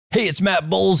Hey, it's Matt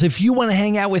Bowles. If you want to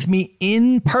hang out with me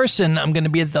in person, I'm going to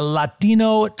be at the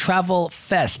Latino Travel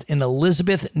Fest in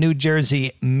Elizabeth, New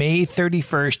Jersey, May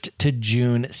 31st to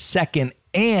June 2nd.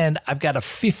 And I've got a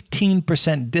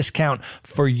 15% discount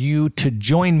for you to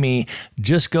join me.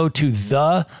 Just go to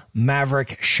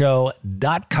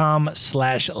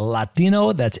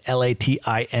themaverickshow.com/Latino. That's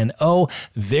Latino.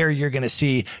 There you're going to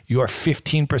see your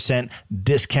 15%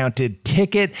 discounted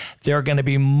ticket. There are going to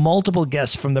be multiple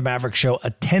guests from the Maverick Show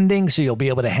attending, so you'll be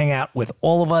able to hang out with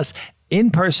all of us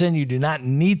in person. You do not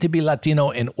need to be Latino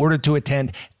in order to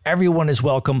attend. Everyone is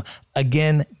welcome.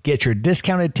 Again, get your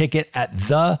discounted ticket at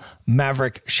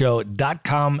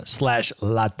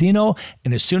themaverickshow.com/Latino.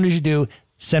 And as soon as you do,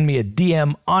 send me a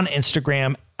DM on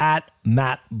Instagram at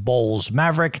Matt Bowles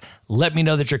Maverick. Let me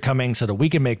know that you're coming so that we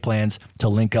can make plans to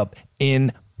link up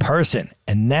in person.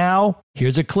 And now,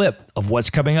 here's a clip of what's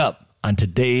coming up on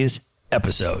today's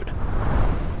episode.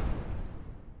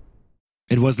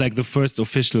 It was like the first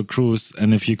official cruise.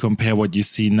 And if you compare what you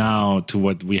see now to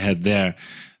what we had there,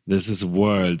 this is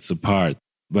worlds apart.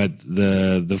 But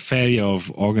the failure of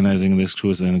organizing this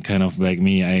cruise, and kind of like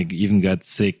me, I even got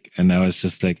sick and I was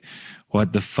just like,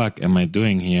 what the fuck am I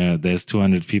doing here? There's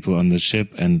 200 people on the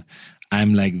ship and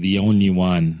I'm like the only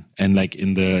one. And like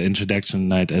in the introduction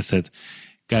night, I said,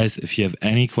 guys, if you have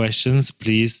any questions,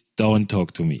 please don't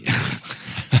talk to me.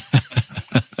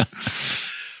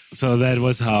 So that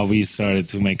was how we started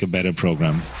to make a better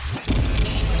program.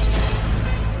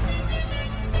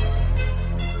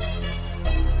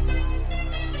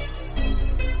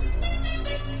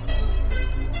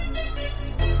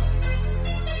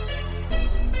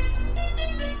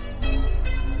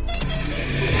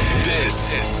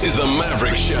 This is the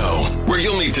Maverick Show, where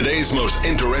you'll meet today's most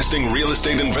interesting real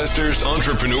estate investors,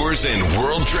 entrepreneurs, and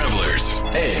world travelers,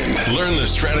 and learn the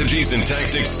strategies and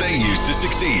tactics they use to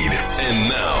succeed. And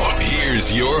now,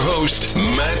 here's your host,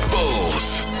 Matt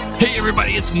Bowles. Hey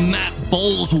everybody, it's Matt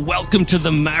Bowles. Welcome to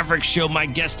the Maverick Show. My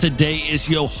guest today is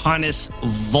Johannes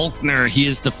Voelkner. He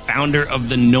is the founder of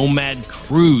the Nomad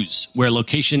Cruise, where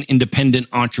location-independent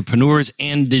entrepreneurs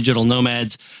and digital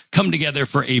nomads come together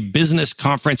for a business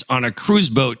conference on a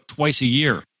cruise boat twice a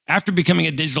year. After becoming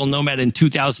a digital nomad in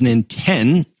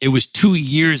 2010, it was 2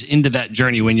 years into that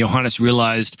journey when Johannes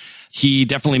realized he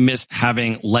definitely missed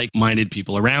having like-minded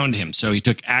people around him. So he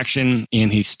took action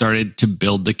and he started to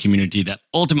build the community that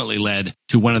ultimately led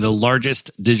to one of the largest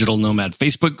digital nomad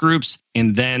Facebook groups,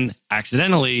 and then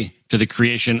accidentally to the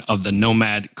creation of the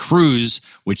Nomad Cruise,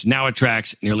 which now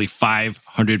attracts nearly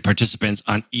 500 participants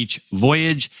on each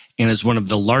voyage and is one of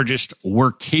the largest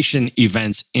workation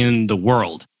events in the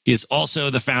world. He is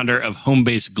also the founder of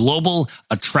Homebase Global,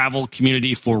 a travel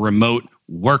community for remote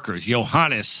workers.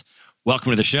 Johannes,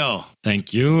 welcome to the show.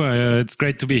 Thank you. It's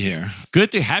great to be here.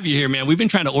 Good to have you here, man. We've been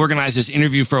trying to organize this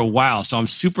interview for a while, so I'm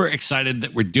super excited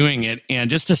that we're doing it.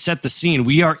 And just to set the scene,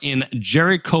 we are in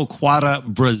Jericoacoara,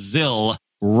 Brazil,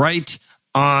 right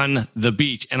on the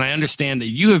beach. And I understand that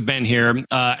you have been here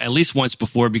at least once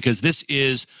before, because this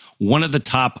is one of the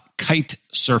top kite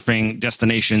surfing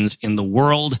destinations in the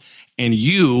world. And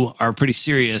you are a pretty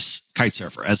serious kite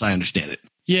surfer, as I understand it.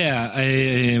 Yeah,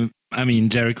 I mean,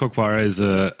 Jericoacoara is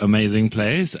an amazing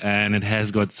place, and it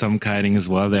has got some kiting as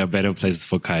well. There are better places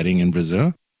for kiting in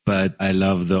Brazil. But I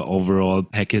love the overall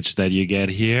package that you get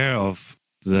here of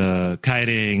the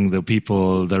kiting, the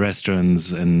people, the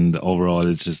restaurants, and overall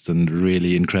it's just a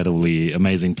really incredibly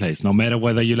amazing place, no matter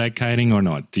whether you like kiting or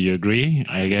not. Do you agree?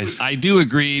 I guess I do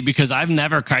agree, because I've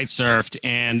never kite surfed,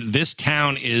 and this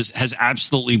town has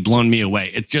absolutely blown me away.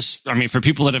 It just, I mean, for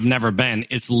people that have never been,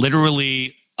 it's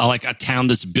literally like a town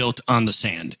that's built on the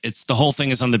sand. It's the whole thing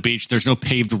is on the beach. There's no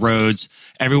paved roads.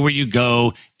 Everywhere you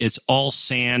go, it's all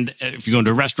sand. If you're going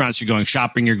to restaurants, you're going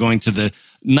shopping, you're going to the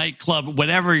nightclub,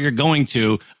 whatever you're going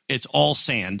to, it's all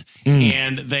sand.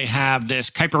 And they have this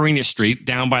caipirinha street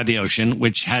down by the ocean,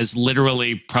 which has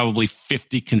literally probably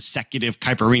 50 consecutive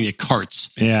caipirinha carts.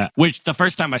 Yeah. Which the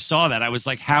first time I saw that, I was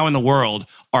like, how in the world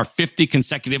are 50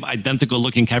 consecutive identical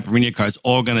looking caipirinha carts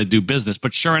all going to do business?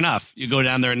 But sure enough, you go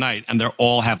down there at night and they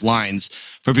all have lines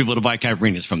for people to buy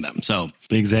caipirinhas from them. So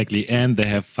exactly. And they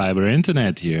have fiber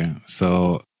internet here.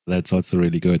 So that's also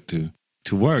really good to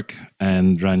work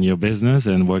and run your business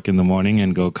and work in the morning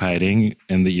and go kiting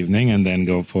in the evening and then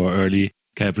go for early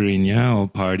caipirinha or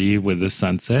party with the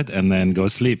sunset and then go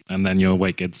sleep. And then you're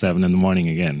awake at 7 in the morning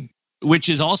again. Which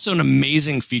is also an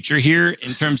amazing feature here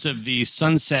in terms of the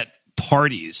sunset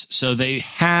parties. So they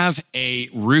have a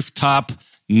rooftop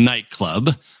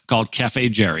nightclub called Cafe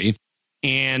Jerry,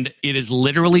 and it is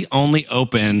literally only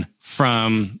open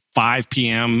from 5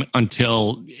 p.m.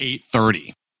 until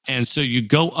 8:30. And so you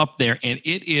go up there and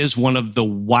it is one of the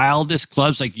wildest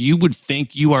clubs. Like you would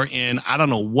think you are in, I don't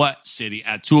know what city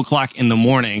at 2:00 in the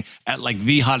morning at like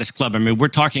the hottest club. I mean, we're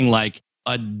talking like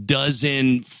a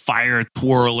dozen fire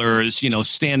twirlers,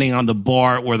 standing on the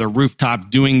bar or the rooftop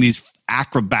doing these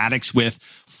acrobatics with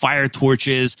fire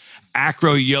torches,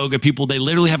 acro yoga people. They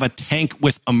literally have a tank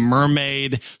with a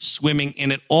mermaid swimming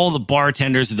in it. All the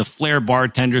bartenders, the flair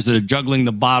bartenders that are juggling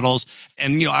the bottles.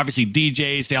 And, obviously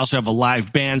DJs. They also have a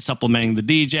live band supplementing the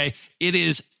DJ. It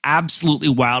is absolutely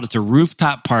wild. It's a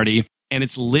rooftop party and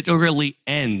it's literally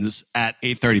ends at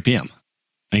 8:30 p.m.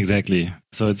 Exactly.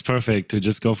 So it's perfect to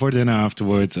just go for dinner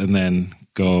afterwards and then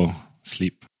go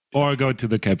sleep. Or go to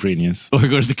the Caipirinhas. Or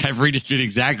go to the Caipirinha Street,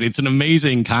 exactly. It's an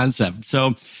amazing concept.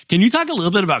 So can you talk a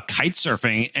little bit about kite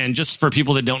surfing? And just for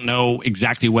people that don't know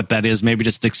exactly what that is, maybe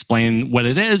just explain what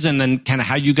it is and then kind of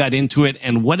how you got into it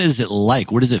and what is it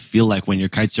like? What does it feel like when you're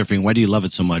kite surfing? Why do you love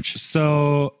it so much?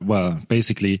 So,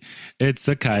 basically, it's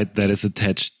a kite that is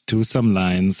attached to some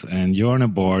lines and you're on a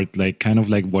board, kind of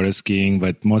like water skiing.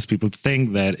 But most people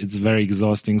think that it's a very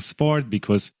exhausting sport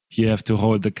because you have to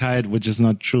hold the kite, which is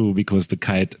not true because the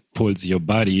kite pulls your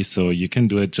body, so you can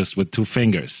do it just with 2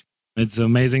 fingers. It's an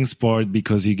amazing sport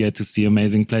because you get to see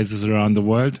amazing places around the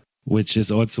world, which is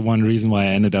also one reason why I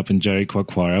ended up in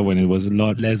Jericoacoara when it was a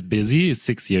lot less busy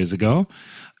 6 years ago.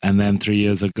 And then 3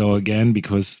 years ago again,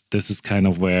 because this is kind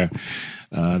of where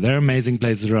there are amazing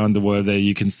places around the world that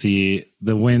you can see.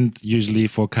 The wind usually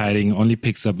for kiting only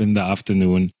picks up in the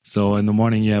afternoon. So in the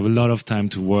morning, you have a lot of time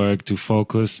to work, to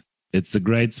focus. It's a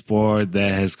great sport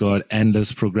that has got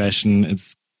endless progression.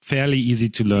 It's fairly easy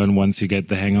to learn once you get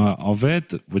the hang of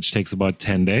it, which takes about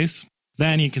 10 days.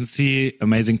 Then you can see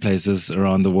amazing places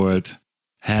around the world,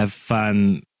 have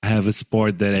fun, have a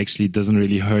sport that actually doesn't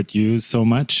really hurt you so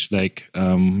much. Where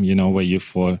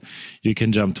you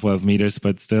can jump 12 meters,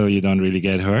 but still you don't really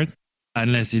get hurt.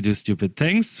 Unless you do stupid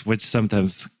things, which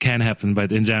sometimes can happen.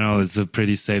 But in general, it's a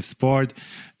pretty safe sport.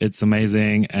 It's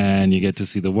amazing and you get to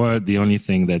see the world. The only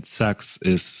thing that sucks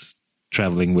is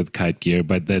traveling with kite gear,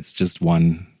 but that's just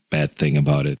one bad thing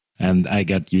about it. And I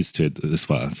got used to it as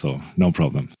well, so no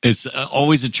problem. It's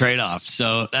always a trade-off.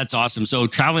 So that's awesome. So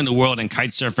traveling the world and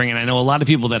kite surfing, and I know a lot of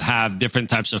people that have different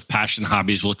types of passion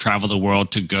hobbies will travel the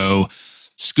world to go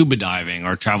scuba diving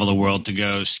or travel the world to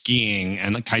go skiing.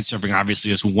 And kite surfing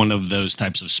obviously is one of those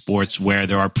types of sports where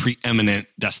there are preeminent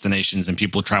destinations and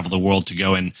people travel the world to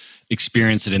go and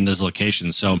experience it in those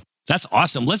locations. So that's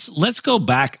awesome. Let's go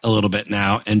back a little bit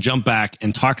now and jump back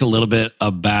and talk a little bit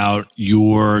about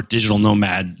your digital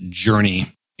nomad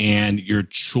journey and your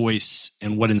choice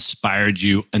and what inspired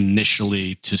you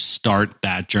initially to start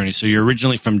that journey. So you're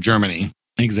originally from Germany.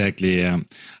 Exactly, yeah.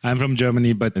 I'm from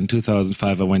Germany, but in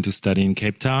 2005, I went to study in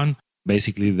Cape Town.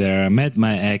 Basically, there I met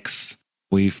my ex.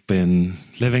 We've been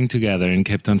living together in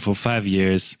Cape Town for 5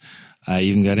 years. I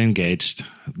even got engaged.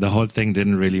 The whole thing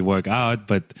didn't really work out,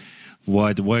 but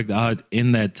what worked out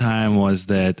in that time was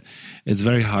that it's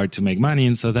very hard to make money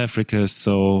in South Africa.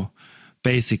 So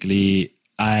basically,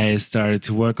 I started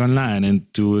to work online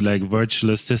and do virtual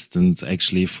assistants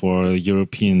actually for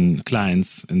European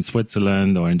clients in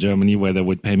Switzerland or in Germany where they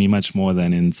would pay me much more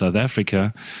than in South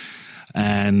Africa.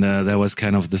 And that was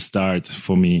kind of the start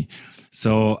for me.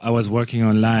 So I was working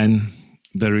online,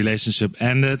 the relationship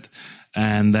ended.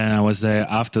 And then I was there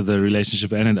after the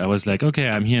relationship ended. I was like, okay,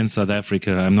 I'm here in South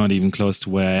Africa. I'm not even close to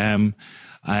where I am.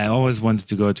 I always wanted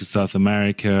to go to South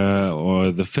America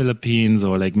or the Philippines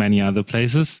or many other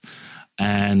places.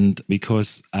 And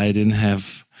because I didn't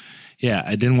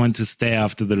want to stay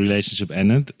after the relationship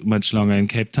ended much longer in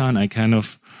Cape Town, I kind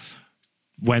of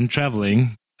went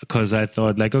traveling because I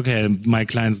thought okay, my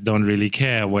clients don't really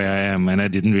care where I am. And I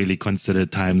didn't really consider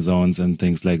time zones and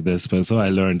things like this. But so I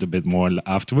learned a bit more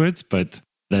afterwards, but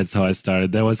that's how I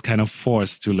started. I was kind of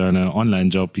forced to learn an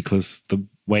online job because the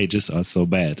wages are so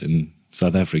bad in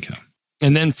South Africa.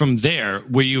 And then from there,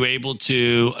 were you able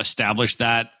to establish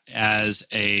that as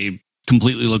a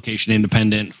completely location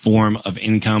independent form of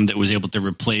income that was able to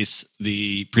replace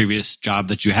the previous job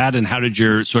that you had? And how did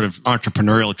your sort of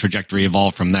entrepreneurial trajectory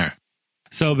evolve from there?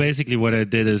 So basically what I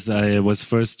did is I was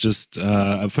first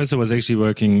I was actually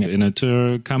working in a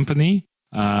tour company,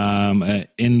 an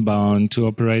inbound tour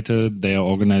operator. They are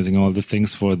organizing all the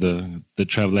things for the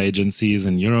travel agencies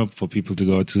in Europe for people to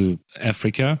go to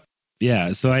Africa.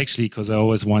 Yeah, so actually, because I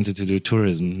always wanted to do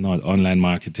tourism, not online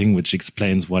marketing, which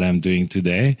explains what I'm doing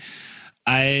today,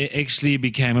 I actually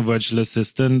became a virtual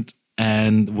assistant.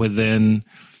 And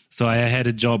so I had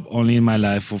a job only in my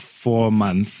life for 4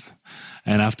 months.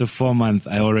 And after 4 months,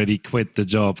 I already quit the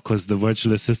job because the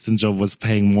virtual assistant job was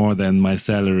paying more than my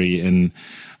salary in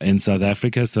South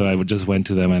Africa. So I just went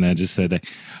to them and I just said,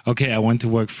 okay, I want to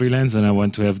work freelance and I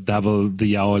want to have double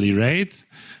the hourly rate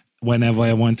whenever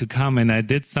I want to come. And I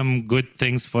did some good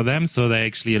things for them. So they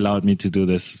actually allowed me to do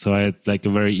this. So I had like a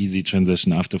very easy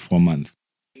transition after 4 months.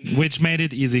 Which made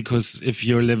it easy because if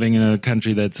you're living in a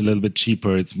country that's a little bit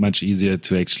cheaper, it's much easier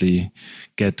to actually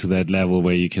get to that level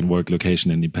where you can work location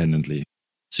independently.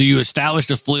 So you established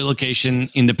a fully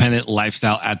location independent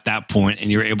lifestyle at that point,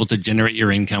 and you're able to generate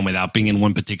your income without being in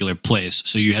one particular place.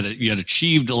 So you had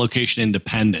achieved a location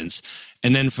independence.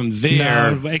 And then from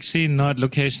there... No, actually not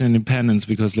location independence,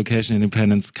 because location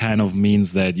independence kind of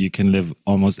means that you can live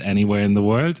almost anywhere in the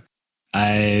world.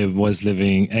 I was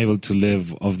able to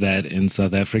live of that in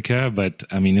South Africa. But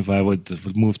I mean, if I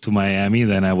would move to Miami,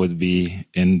 then I would be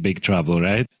in big trouble,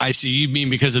 right? I see. You mean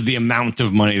because of the amount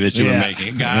of money that you were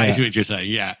making. I see what you're saying.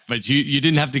 Yeah. But you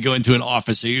didn't have to go into an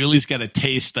office. So you at least got a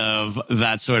taste of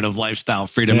that sort of lifestyle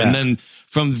freedom. Yeah. And then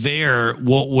from there,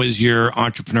 what was your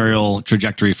entrepreneurial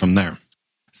trajectory from there?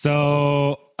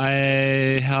 So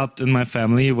I helped in my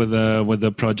family with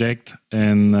a project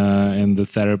in the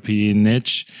therapy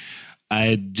niche.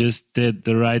 I just did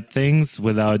the right things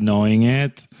without knowing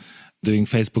it. Doing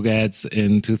Facebook ads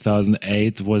in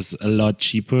 2008 was a lot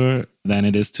cheaper than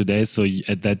it is today. So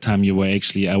at that time,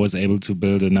 I was able to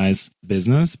build a nice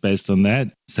business based on that,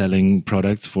 selling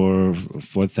products for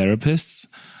therapists.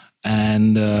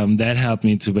 And that helped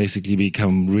me to basically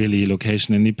become really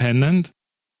location independent.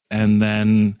 And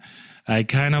then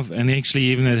it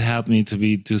helped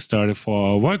me to start a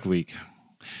 4-hour work week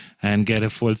and get a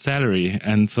full salary.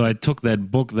 And so I took that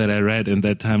book that I read in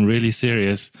that time really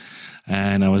serious.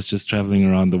 And I was just traveling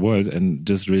around the world and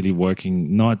just really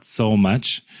working, not so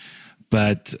much.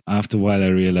 But after a while, I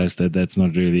realized that that's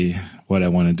not really what I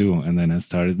want to do. And then I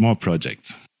started more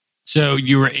projects. So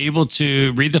you were able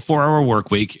to read the 4-hour work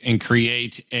week and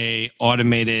create a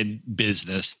automated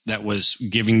business that was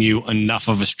giving you enough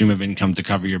of a stream of income to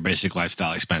cover your basic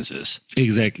lifestyle expenses.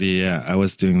 Exactly. Yeah, I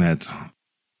was doing that.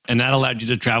 And that allowed you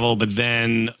to travel, but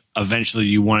then eventually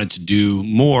you wanted to do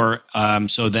more.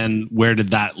 So then where did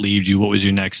that lead you? What was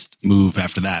your next move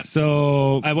after that?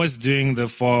 So I was doing the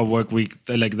 4-hour work week,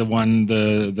 like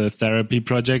the therapy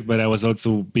project, but I was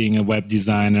also being a web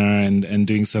designer and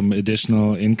doing some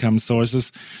additional income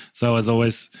sources. So I was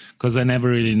always, because I never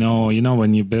really know,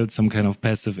 when you build some kind of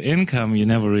passive income, you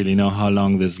never really know how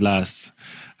long this lasts.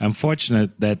 I'm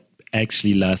fortunate that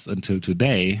actually lasts until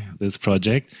today, this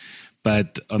project.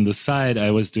 But on the side, I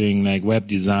was doing like web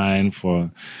design for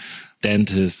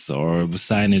dentists or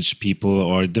signage people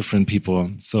or different people.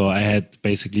 So I had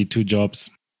basically 2 jobs,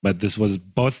 but this was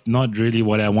both not really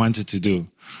what I wanted to do.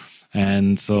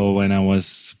 And so when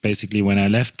I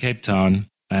left Cape Town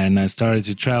and I started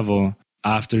to travel,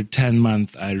 after 10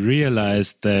 months, I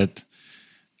realized that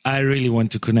I really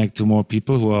want to connect to more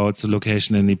people who are also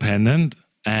location independent.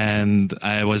 And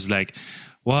I was like,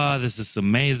 wow, this is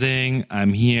amazing.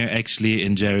 I'm here actually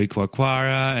in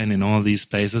Jericoacoara and in all these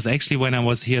places. Actually, when I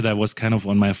was here, that was kind of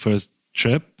on my first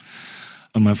trip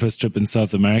in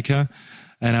South America.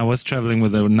 And I was traveling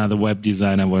with another web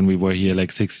designer when we were here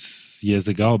like 6 years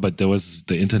ago, but the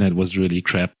internet was really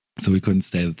crap. So we couldn't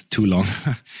stay too long.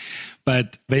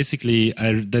 But basically,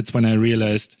 that's when I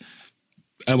realized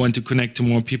I want to connect to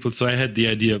more people. So I had the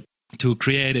idea to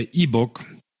create an ebook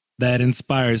that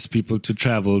inspires people to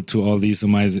travel to all these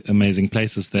amazing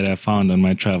places that I found on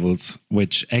my travels,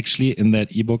 which actually in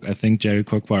that ebook, I think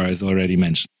Jericoacoara is already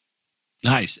mentioned.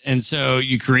 Nice. And so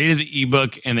you created the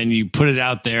ebook and then you put it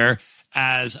out there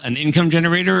as an income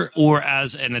generator or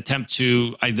as an attempt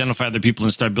to identify other people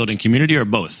and start building community, or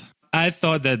both? I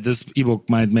thought that this ebook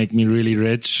might make me really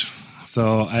rich.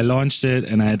 So I launched it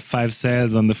and I had 5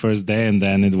 sales on the first day, and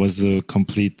then it was a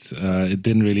complete, it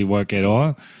didn't really work at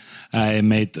all. I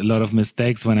made a lot of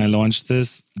mistakes when I launched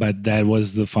this, but that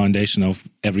was the foundation of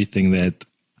everything that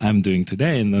I'm doing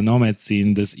today in the Nomad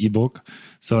scene, this ebook.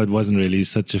 So it wasn't really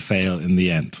such a fail in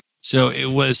the end. So it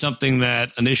was something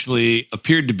that initially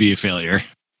appeared to be a failure,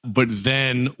 but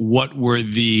then what were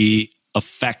the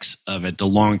effects of it, the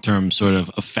long-term sort of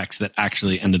effects that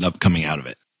actually ended up coming out of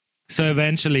it? So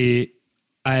eventually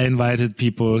I invited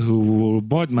people who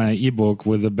bought my ebook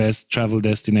with the best travel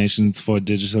destinations for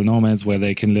digital nomads where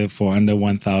they can live for under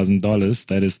 $1,000.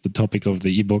 That is the topic of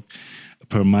the ebook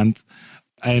per month.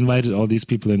 I invited all these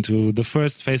people into the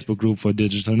first Facebook group for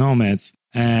digital nomads.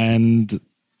 And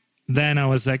then I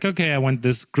was like, okay, I want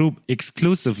this group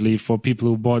exclusively for people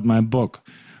who bought my book.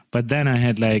 But then I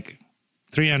had like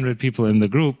 300 people in the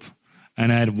group.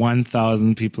 and I had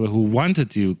 1,000 people who wanted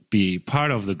to be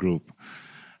part of the group.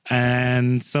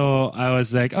 And so I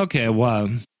was like, okay, well,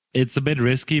 it's a bit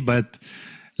risky, but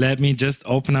let me just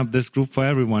open up this group for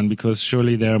everyone, because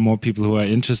surely there are more people who are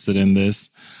interested in this.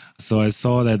 So I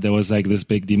saw that there was like this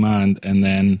big demand, and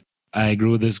then I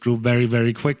grew this group very,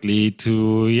 very quickly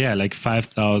to, like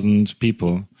 5,000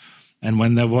 people. And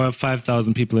when there were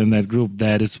 5,000 people in that group,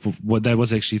 that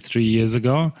was actually 3 years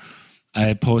ago.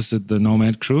 I posted the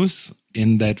Nomad cruise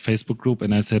in that Facebook group,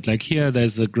 and I said, like, here,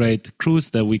 there's a great cruise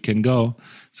that we can go.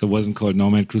 So it wasn't called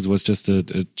Nomad Cruise, it was just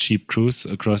a cheap cruise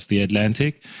across the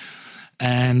Atlantic.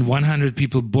 And 100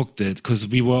 people booked it because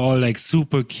we were all like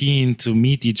super keen to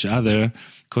meet each other,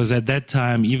 because at that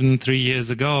time, even 3 years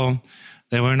ago,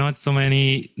 there were not so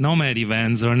many Nomad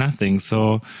events or nothing.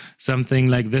 So something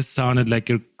like this sounded like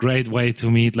a great way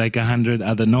to meet like 100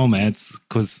 other nomads,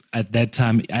 because at that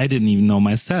time, I didn't even know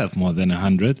myself more than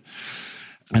 100.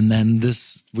 And then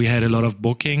we had a lot of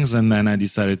bookings, and then I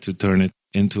decided to turn it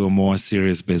into a more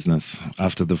serious business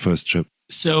after the first trip.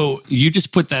 So you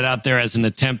just put that out there as an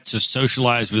attempt to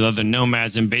socialize with other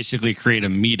nomads and basically create a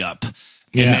meetup.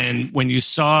 Yeah. And then when you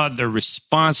saw the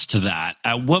response to that,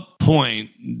 at what point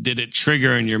did it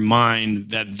trigger in your mind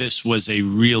that this was a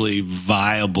really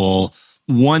viable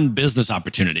business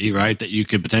opportunity, right? That you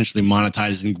could potentially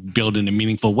monetize and build in a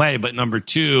meaningful way. But number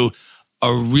two,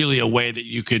 a way that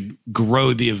you could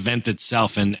grow the event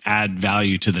itself and add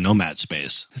value to the nomad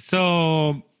space.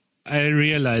 So I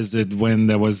realized that when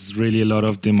there was really a lot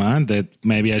of demand, that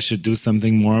maybe I should do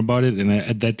something more about it. And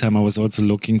at that time, I was also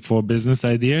looking for business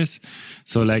ideas.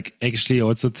 So like actually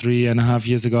also 3.5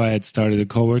 years ago, I had started a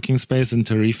co-working space in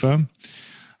Tarifa.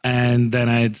 And then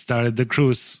I had started the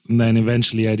cruise. And then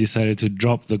eventually I decided to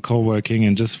drop the co-working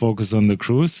and just focus on the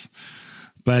cruise.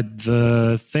 But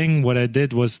what I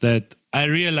did was that I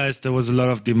realized there was a lot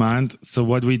of demand. So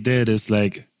what we did is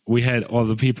like, we had all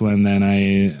the people, and then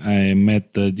I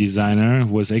met the designer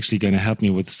who was actually going to help me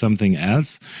with something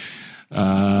else,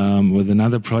 with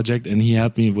another project, and he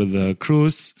helped me with the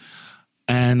cruise.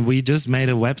 And we just made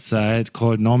a website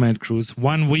called Nomad Cruise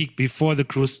 1 week before the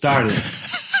cruise started.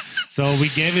 So we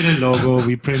gave it a logo,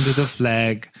 we printed a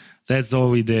flag, that's all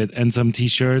we did, and some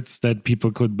t-shirts that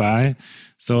people could buy.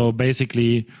 So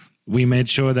basically, we made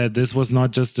sure that this was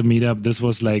not just a meetup, this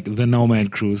was like the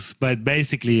Nomad Cruise. But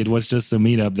basically, it was just a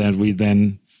meetup that we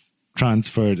then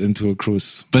transferred into a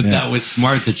cruise. But that was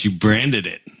smart that you branded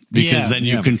it, because then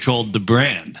you controlled the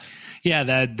brand. Yeah,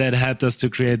 that helped us to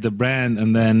create the brand.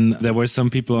 And then there were some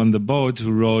people on the boat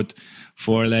who wrote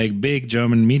for like big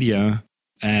German media.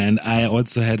 And I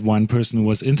also had one person who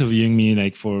was interviewing me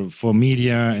like for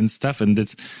media and stuff. And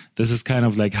this is kind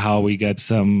of like how we got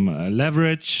some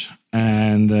leverage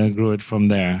and grew it from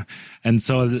there. And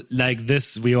so like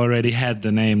this, we already had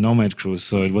the name Nomad Cruise.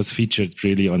 So it was featured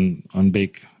really on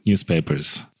big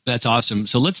newspapers. That's awesome.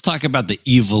 So let's talk about the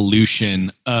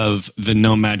evolution of the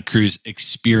Nomad Cruise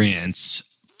experience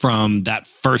from that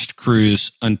first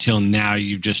cruise until now.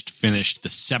 You've just finished the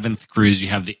 7th cruise. You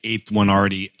have the 8th one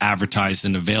already advertised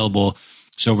and available.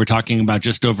 So we're talking about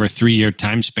just over a 3-year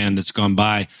time span that's gone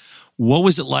by. What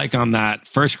was it like on that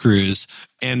first cruise?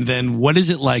 And then what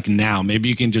is it like now? Maybe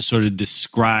you can just sort of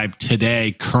describe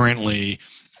today, currently,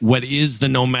 what is the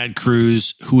Nomad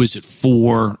Cruise? Who is it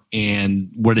for?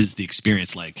 And what is the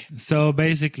experience like? So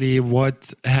basically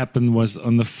what happened was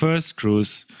on the first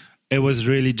cruise, it was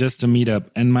really just a meetup.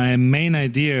 And my main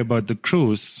idea about the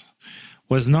cruise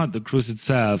was not the cruise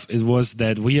itself. It was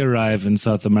that we arrive in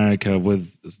South America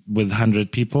with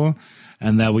 100 people,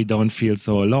 and that we don't feel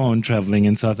so alone traveling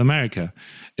in South America.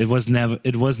 It was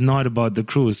not about the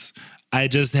cruise. I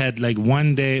just had like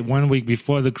 1 week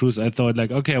before the cruise, I thought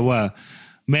like, okay, well,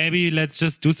 maybe let's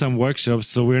just do some workshops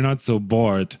so we're not so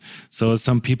bored. So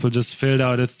some people just filled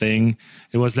out a thing.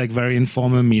 It was like very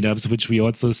informal meetups, which we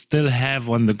also still have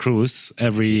on the cruise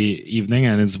every evening.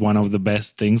 And it's one of the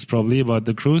best things probably about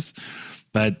the cruise.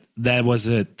 But that was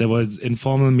it. There was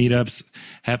informal meetups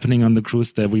happening on the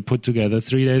cruise that we put together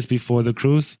 3 days before the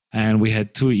cruise. And we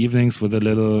had 2 evenings with a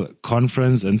little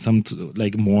conference and some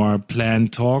like more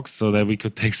planned talks so that we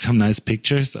could take some nice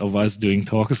pictures of us doing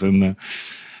talks.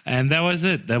 And that was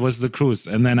it. That was the cruise.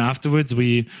 And then afterwards,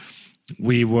 we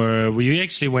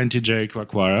actually went to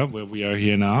Jericoacoara, where we are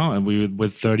here now, and we were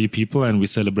with 30 people, and we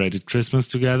celebrated Christmas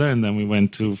together. And then we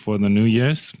went for the New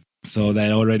Year's. So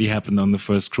that already happened on the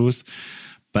first cruise.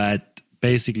 But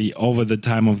basically, over the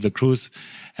time of the cruise,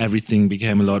 everything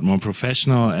became a lot more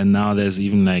professional. And now there's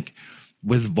even like,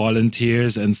 with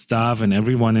volunteers and staff and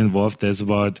everyone involved, there's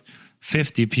about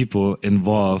 50 people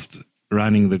involved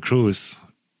running the cruise.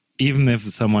 Even if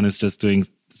someone is just doing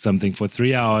something for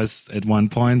 3 hours at one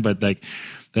point, but like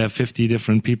there are 50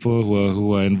 different people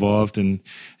who are involved in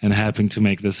helping to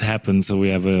make this happen. So we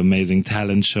have an amazing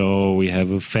talent show. We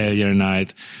have a failure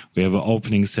night. We have an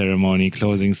opening ceremony,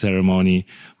 closing ceremony.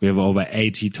 We have over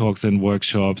 80 talks and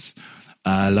workshops,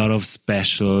 a lot of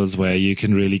specials where you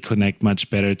can really connect much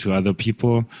better to other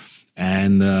people.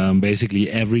 And basically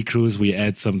every cruise we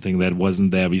add something that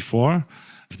wasn't there before.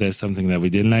 If there's something that we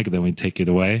didn't like, then we take it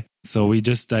away. So we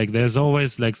just like, there's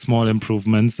always like small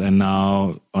improvements. And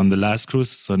now on the last cruise,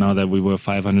 so now that we were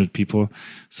 500 people,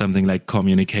 something like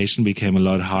communication became a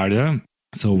lot harder.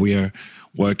 So we're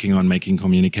working on making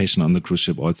communication on the cruise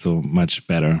ship also much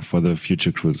better for the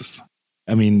future cruises.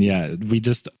 I mean, yeah, we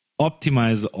just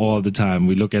optimize all the time.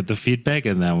 We look at the feedback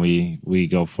and then we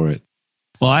go for it.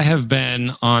 Well, I have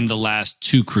been on the last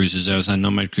 2 cruises. I was on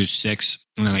Nomad Cruise 6,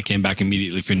 and then I came back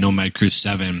immediately for Nomad Cruise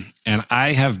 7. And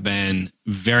I have been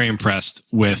very impressed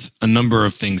with a number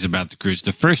of things about the cruise.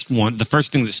 The first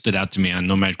thing that stood out to me on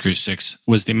Nomad Cruise 6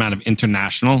 was the amount of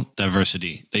international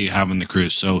diversity that you have on the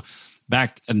cruise. So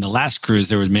back in the last cruise,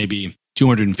 there was maybe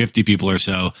 250 people or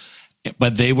so,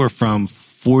 but they were from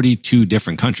 42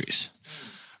 different countries.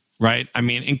 Right? I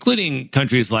mean, including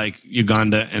countries like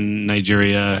Uganda and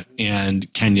Nigeria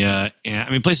and Kenya, and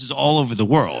I mean, places all over the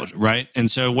world, right?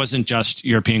 And so it wasn't just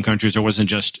European countries, or it wasn't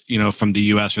just, from the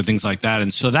US or things like that.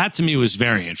 And so that to me was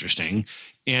very interesting.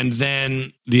 And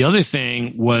then the other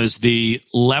thing was the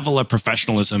level of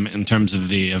professionalism in terms of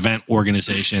the event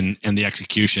organization and the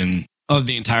execution of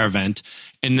the entire event.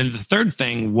 And then the third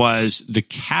thing was the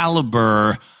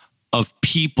caliber of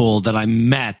people that I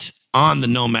met on the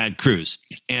Nomad cruise.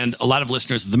 And a lot of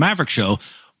listeners of the Maverick Show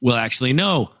will actually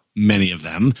know many of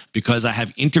them because I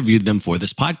have interviewed them for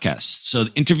this podcast. So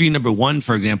interview number 1,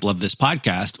 for example, of this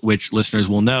podcast, which listeners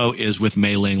will know, is with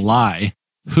Mei Ling Lai,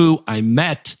 who I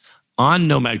met on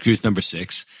Nomad Cruise number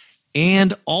 6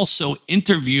 and also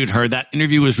interviewed her. That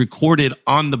interview was recorded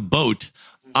on the boat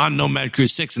on Nomad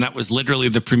Cruise 6, and that was literally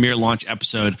the premiere launch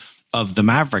episode of the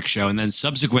Maverick Show. And then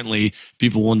subsequently,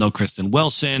 people will know Kristen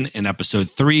Wilson in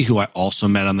episode 3, who I also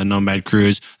met on the Nomad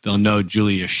Cruise. They'll know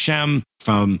Julia Shem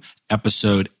from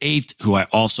episode 8, who I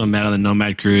also met on the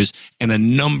Nomad Cruise. And a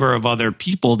number of other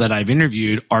people that I've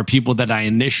interviewed are people that I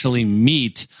initially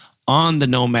meet on the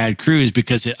Nomad Cruise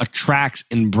because it attracts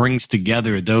and brings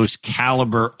together those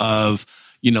caliber of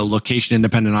location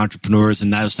independent entrepreneurs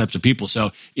and those types of people.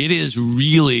 So it is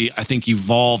really, I think,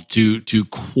 evolved to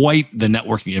quite the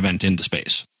networking event in the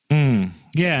space.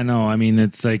 Yeah, no, I mean,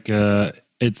 it's like,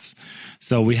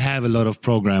 so we have a lot of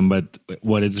program, but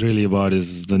what it's really about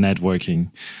is the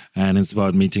networking, and it's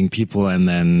about meeting people, and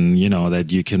then,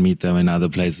 that you can meet them in other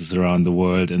places around the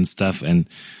world and stuff. And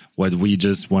what we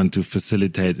just want to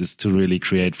facilitate is to really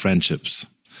create friendships.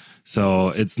 So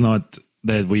it's not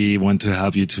that we want to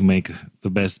help you to make the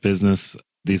best business.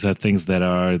 These are things that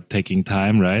are taking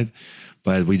time, right?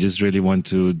 But we just really want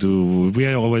to we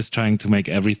are always trying to make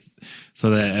so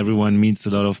that everyone meets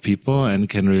a lot of people and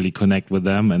can really connect with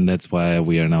them. And that's why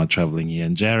we are now traveling here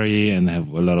in Jerry and have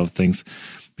a lot of things,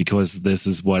 because this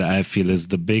is what I feel is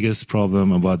the biggest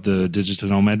problem about the digital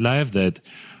nomad life, that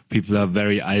people are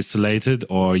very isolated,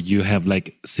 or you have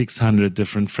like 600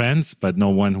 different friends, but no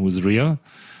one who's real.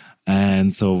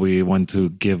 And so we want to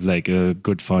give like a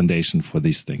good foundation for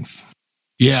these things.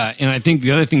 Yeah. And I think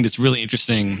the other thing that's really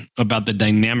interesting about the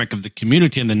dynamic of the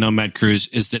community in the Nomad Cruise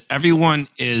is that everyone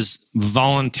is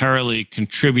voluntarily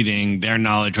contributing their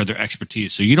knowledge or their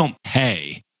expertise. So you don't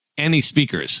pay any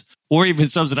speakers or even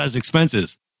subsidize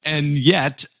expenses. And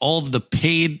yet all of the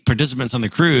paid participants on the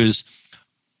cruise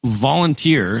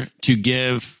volunteer to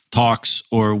give talks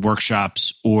or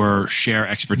workshops or share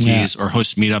expertise or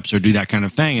host meetups or do that kind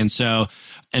of thing.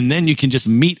 And then you can just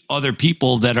meet other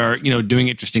people that are, doing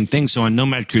interesting things. So on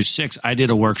Nomad Cruise 6, I did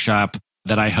a workshop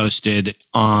that I hosted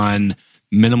on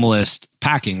minimalist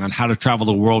packing, on how to travel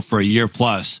the world for a year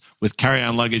plus with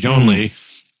carry-on luggage only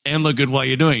and look good while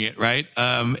you're doing it, right?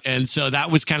 And so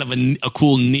that was kind of a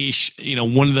cool niche,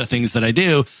 one of the things that I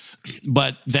do.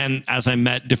 But then as I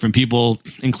met different people,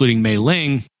 including Mei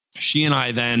Ling, she and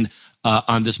I then,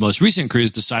 on this most recent cruise,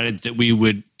 decided that we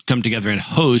would come together and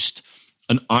host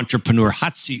an entrepreneur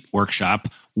hot seat workshop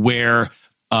where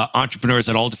entrepreneurs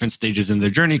at all different stages in their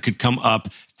journey could come up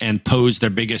and pose their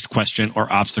biggest question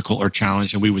or obstacle or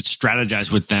challenge. And we would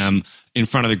strategize with them in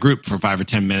front of the group for 5 or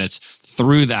 10 minutes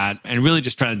through that, and really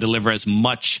just try to deliver as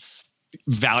much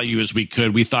value as we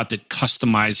could. We thought that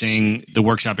customizing the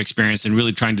workshop experience and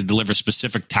really trying to deliver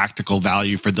specific tactical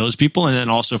value for those people, and then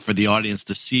also for the audience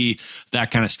to see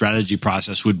that kind of strategy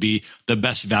process, would be the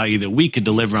best value that we could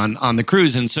deliver on the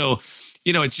cruise. And so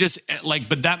it's just like,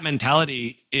 but that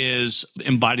mentality is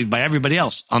embodied by everybody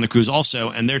else on the cruise also.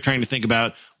 And they're trying to think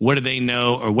about what do they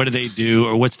know or what do they do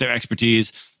or what's their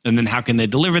expertise? And then how can they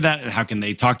deliver that? And how can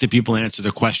they talk to people and answer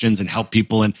their questions and help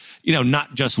people? And,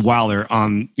 not just while they're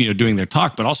on, doing their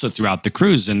talk, but also throughout the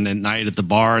cruise and at night at the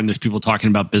bar. And there's people talking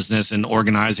about business and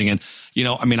organizing. And,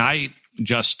 I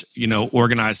just,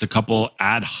 organized a couple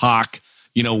ad hoc,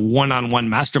 one-on-one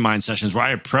mastermind sessions where I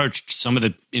approached some of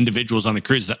the individuals on the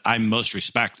cruise that I most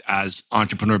respect as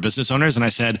entrepreneur business owners. And I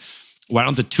said, why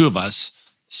don't the two of us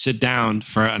sit down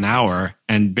for an hour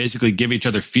and basically give each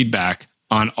other feedback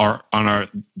on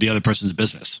the other person's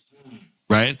business,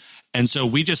 right? And so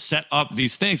we just set up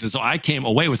these things. And so I came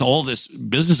away with all this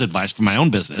business advice for my own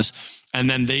business. And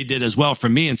then they did as well for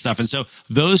me and stuff. And so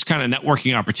those kind of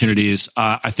networking opportunities,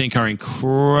 I think, are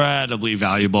incredibly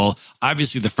valuable.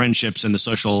 Obviously, the friendships and the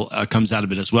social comes out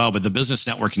of it as well. But the business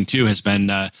networking, too, has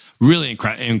been really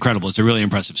incredible. It's a really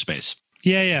impressive space.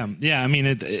 Yeah. I mean,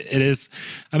 it is.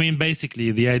 I mean,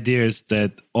 basically, the idea is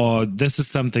that, this is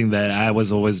something that I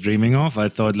was always dreaming of. I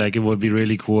thought like it would be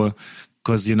really cool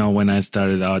because, when I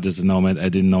started out as a nomad, I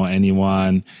didn't know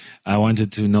anyone. I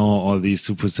wanted to know all these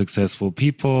super successful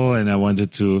people, and I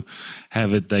wanted to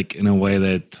have it like in a way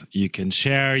that you can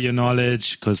share your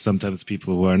knowledge, because sometimes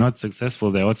people who are not successful,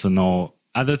 they also know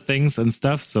other things and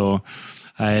stuff. So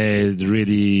I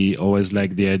really always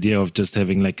like the idea of just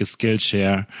having like a skill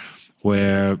share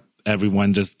where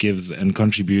everyone just gives and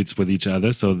contributes with each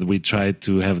other. So we try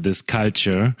to have this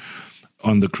culture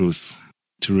on the cruise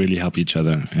to really help each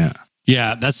other.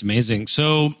 Yeah, that's amazing.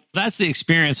 So that's the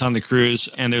experience on the cruise.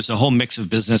 And there's a whole mix of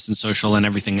business and social and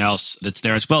everything else that's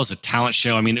there, as well as a talent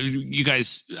show. I mean, you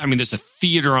guys, there's a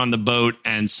theater on the boat,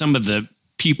 and some of the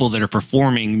people that are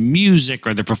performing music,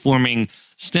 or they're performing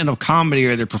stand-up comedy,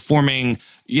 or they're performing,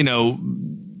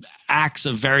 acts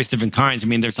of various different kinds. I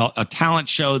mean, there's a talent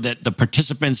show that the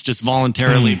participants just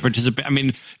voluntarily participate. I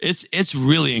mean, it's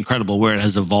really incredible where it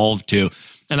has evolved to.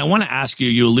 And I want to ask you,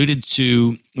 you alluded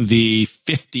to the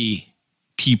 50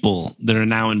 people that are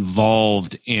now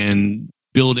involved in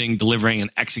building, delivering,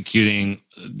 and executing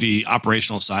the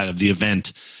operational side of the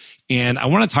event. And I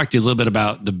want to talk to you a little bit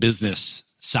about the business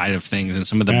side of things and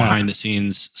some of the behind the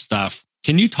scenes stuff.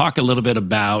 Can you talk a little bit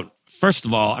about, first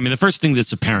of all, the first thing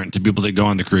that's apparent to people that go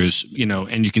on the cruise,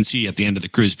 and you can see at the end of the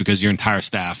cruise, because your entire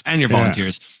staff and your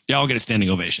volunteers, they all get a standing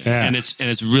ovation. Yeah. And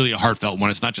it's really a heartfelt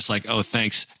one. It's not just like, oh,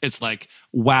 thanks. It's like,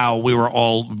 wow, we were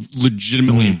all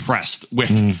legitimately impressed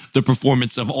with the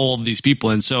performance of all of these people.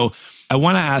 And so I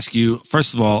want to ask you,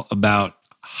 first of all, about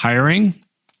hiring.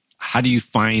 How do you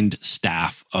find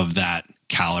staff of that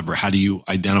caliber? How do you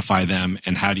identify them,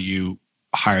 and how do you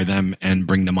hire them and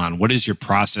bring them on? What is your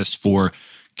process for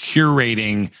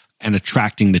curating and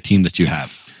attracting the team that you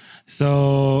have?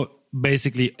 So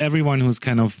basically, everyone who's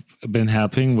kind of been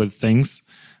helping with things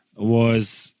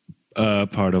was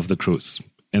part of the cruise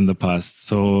in the past.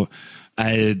 So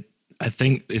I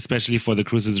think, especially for the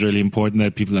cruise, it's really important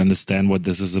that people understand what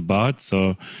this is about.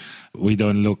 So we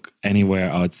don't look anywhere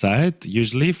outside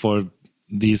usually for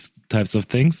these types of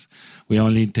things. We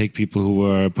only take people who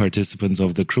were participants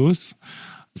of the cruise.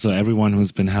 So everyone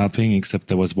who's been helping, except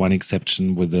there was one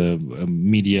exception with a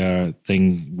media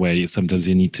thing where sometimes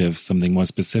you need to have something more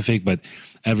specific, but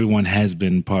everyone has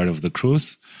been part of the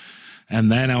cruise. And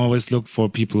then I always look for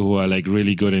people who are like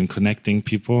really good in connecting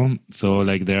people. So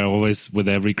like there are always, with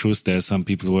every cruise, there are some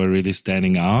people who are really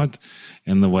standing out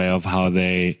in the way of how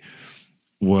they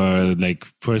were like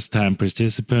first time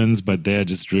participants, but they're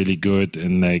just really good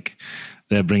and like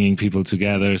they're bringing people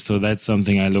together. So that's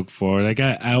something I look for. Like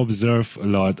I observe a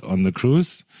lot on the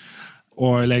cruise,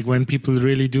 or like when people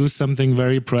really do something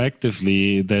very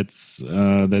proactively,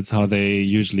 that's how they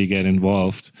usually get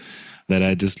involved. That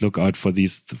I just look out for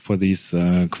these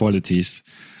qualities.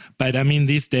 But I mean,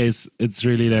 these days it's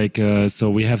really like so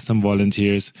we have some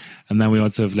volunteers, and then we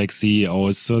also have like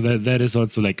CEOs. So that is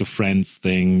also like a friends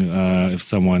thing. If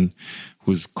someone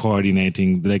who's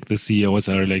coordinating, like the CEOs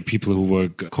are like people who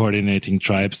work coordinating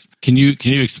tribes. Can you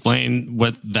explain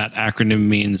what that acronym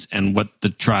means and what the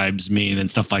tribes mean and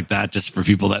stuff like that, just for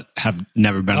people that have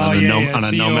never been on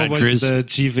a Nomad cruise? The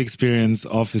Chief Experience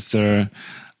Officer.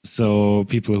 So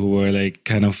people who were like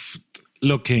kind of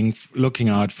looking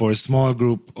out for a small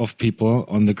group of people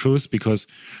on the cruise, because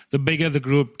the bigger the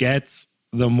group gets,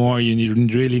 the more you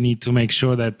really need to make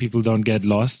sure that people don't get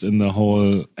lost in the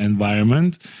whole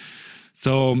environment.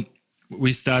 So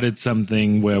we started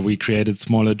something where we created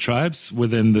smaller tribes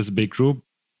within this big group.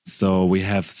 So we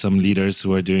have some leaders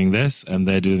who are doing this, and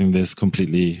they're doing this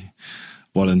completely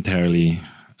voluntarily.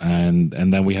 And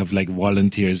then we have like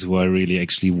volunteers who are really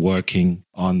actually working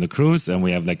on the cruise. And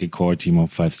we have like a core team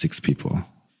of 5-6 people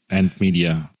and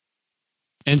media.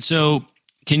 And so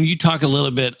can you talk a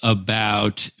little bit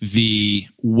about the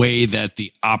way that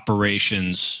the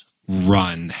operations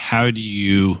run? How do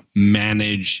you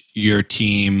manage your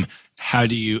team? How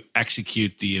do you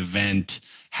execute the event?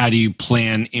 How do you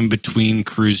plan in between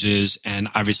cruises? And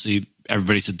obviously,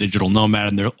 everybody's a digital nomad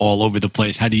and they're all over the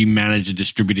place. How do you manage a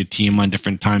distributed team on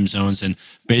different time zones and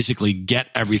basically get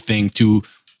everything to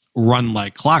run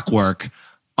like clockwork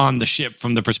on the ship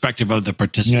from the perspective of the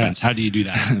participants? How do you do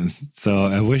that? So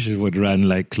I wish it would run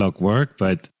like clockwork,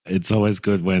 but it's always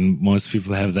good when most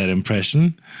people have that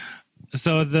impression.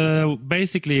 So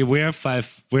basically we're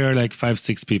like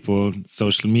 5-6 people,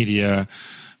 social media,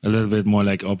 a little bit more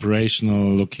like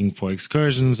operational, looking for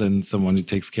excursions, and someone who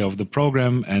takes care of the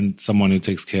program and someone who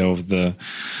takes care of the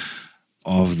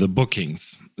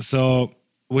bookings. So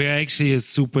we're actually a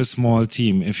super small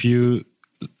team.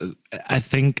 I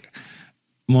think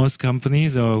most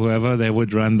companies or whoever, they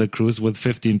would run the cruise with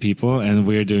 15 people and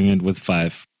we're doing it with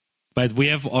 5. But we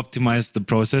have optimized the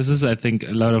processes. I think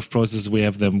a lot of processes, we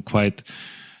have them quite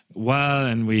well,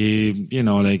 and we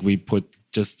put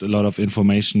just a lot of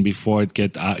information before it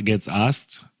gets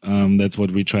asked. That's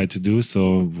what we try to do.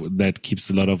 So that keeps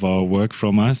a lot of our work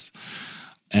from us.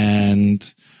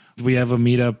 And we have a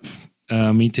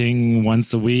meeting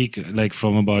once a week, like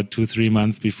from about 2-3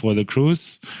 months before the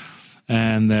cruise.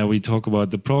 And we talk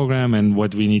about the program and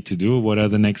what we need to do, what are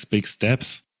the next big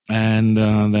steps. And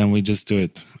then we just do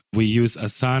it. We use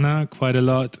Asana quite a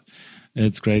lot.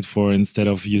 It's great for, instead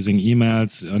of using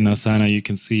emails, on Asana you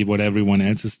can see what everyone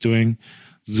else is doing.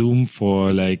 Zoom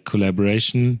for like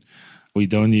collaboration. We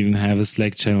don't even have a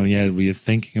Slack channel yet. We are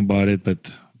thinking about it,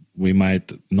 but we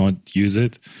might not use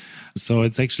it. So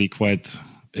it's actually quite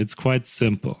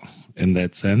simple in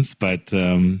that sense, but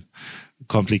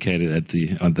complicated at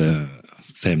the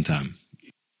same time.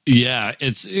 Yeah,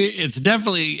 it's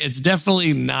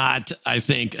definitely not, I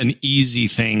think, an easy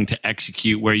thing to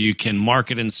execute where you can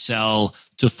market and sell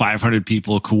to 500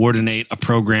 people, coordinate a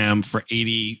program for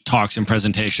 80 talks and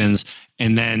presentations,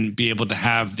 and then be able to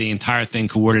have the entire thing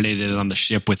coordinated on the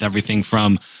ship with everything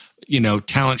from,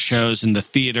 talent shows in the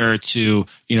theater to,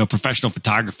 professional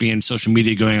photography and social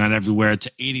media going on everywhere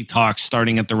to 80 talks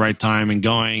starting at the right time and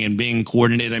going and being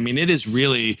coordinated. I mean, it is,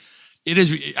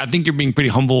 I think you're being pretty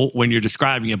humble when you're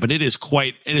describing it, but it is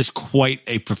quite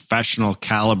a professional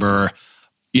caliber,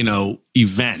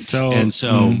 event.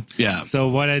 So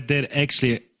what I did,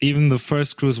 actually, even the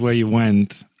first cruise where you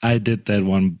went, I did that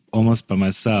one almost by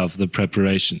myself, the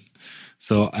preparation.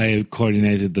 So I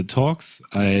coordinated the talks.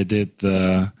 I did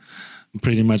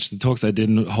pretty much the talks. I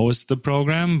didn't host the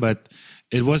program, but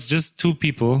it was just 2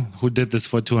 people who did this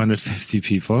for 250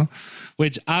 people,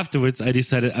 which afterwards I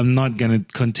decided I'm not going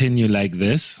to continue like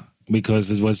this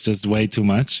because it was just way too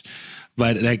much.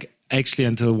 But like actually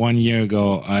until 1 year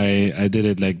ago, I did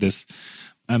it like this.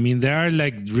 I mean, there are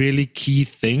like really key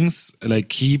things, like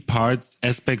key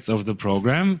aspects of the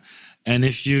program. And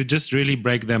if you just really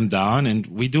break them down, and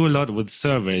we do a lot with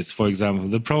surveys, for example,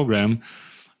 the program,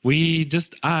 we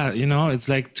just it's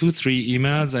like 2-3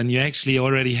 emails and you actually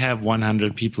already have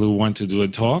 100 people who want to do a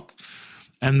talk.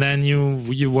 And then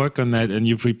you work on that and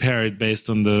you prepare it based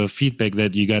on the feedback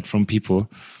that you got from people.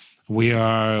 We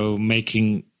are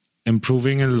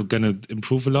improving and going to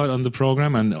improve a lot on the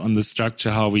program and on the structure,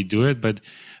 how we do it. But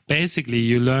basically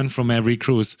you learn from every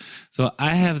cruise. So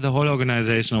I have the whole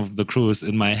organization of the cruise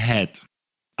in my head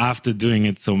after doing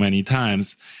it so many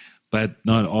times. But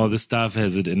not all the staff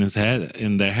has it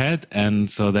in their head. And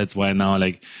so that's why now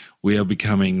we are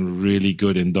becoming really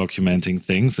good in documenting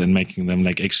things and making them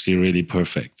actually really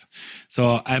perfect.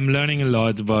 So I'm learning a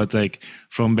lot about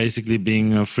from basically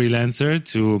being a freelancer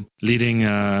to leading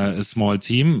a small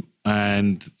team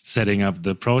and setting up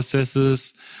the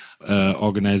processes,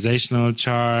 organizational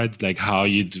chart, how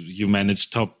you manage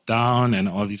top down and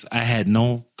all these. I had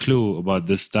no clue about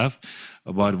this stuff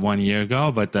about 1 year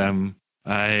ago, but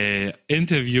I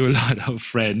interview a lot of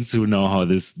friends who know how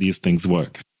these things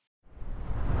work.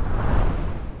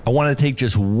 I want to take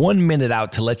just 1 minute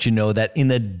out to let you know that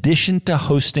in addition to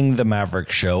hosting the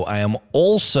Maverick Show, I am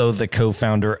also the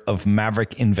co-founder of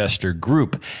Maverick Investor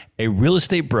Group, a real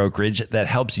estate brokerage that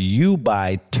helps you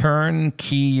buy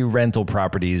turnkey rental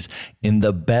properties in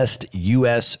the best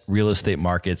U.S. real estate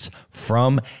markets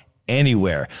from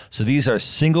anywhere. So these are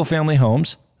single-family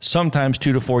homes, sometimes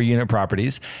 2 to 4 unit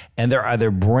properties, and they're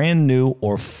either brand new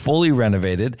or fully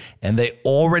renovated, and they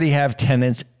already have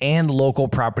tenants and local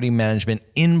property management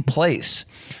in place.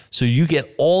 So you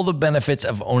get all the benefits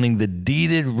of owning the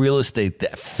deeded real estate, the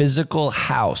physical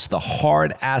house, the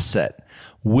hard asset,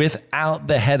 without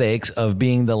the headaches of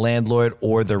being the landlord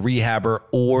or the rehabber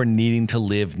or needing to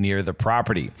live near the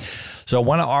property. So I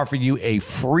want to offer you a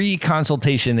free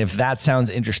consultation if that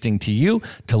sounds interesting to you.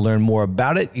 To learn more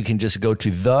about it, you can just go to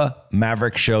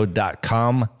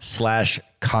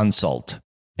themaverickshow.com/consult.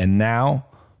 And now,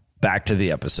 back to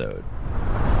the episode.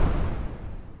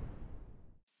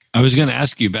 I was going to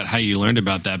ask you about how you learned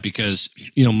about that because,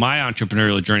 my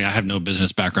entrepreneurial journey, I have no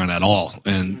business background at all.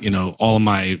 And, all of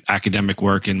my academic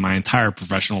work and my entire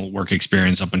professional work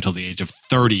experience up until the age of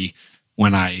 30,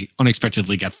 when I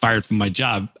unexpectedly got fired from my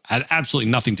job, had absolutely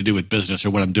nothing to do with business or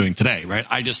what I'm doing today, right?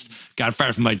 I just got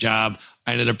fired from my job.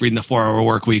 I ended up reading the 4-Hour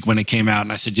Work Week when it came out.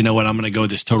 And I said, you know what, I'm going to go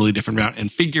this totally different route and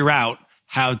figure out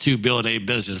how to build a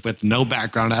business with no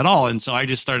background at all. And so I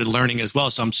just started learning as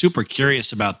well. So I'm super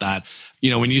curious about that.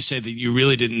 When you say that you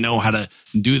really didn't know how to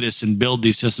do this and build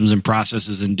these systems and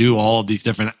processes and do all of these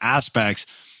different aspects,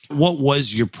 what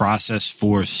was your process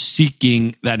for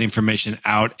seeking that information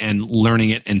out and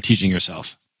learning it and teaching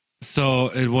yourself? So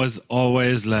it was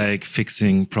always like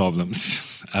fixing problems,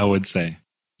 I would say.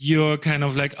 You're kind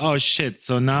of like, oh shit,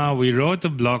 so now we wrote a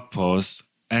blog post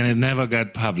and it never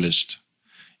got published.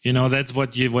 That's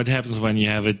what happens when you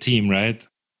have a team, right?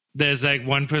 There's like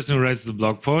one person who writes the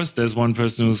blog post. There's one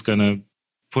person who's going to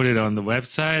put it on the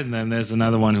website. And then there's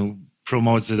another one who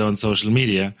promotes it on social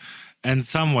media. And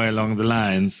somewhere along the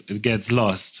lines, it gets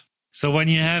lost. So when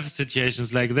you have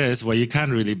situations like this, where you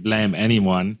can't really blame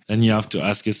anyone, then you have to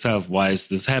ask yourself, why is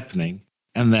this happening?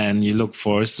 And then you look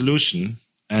for a solution.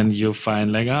 And you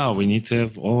find like, we need to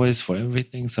have always for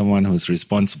everything someone who's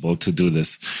responsible to do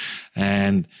this.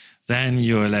 And then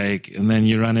you're like, and then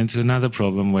you run into another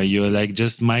problem where you're like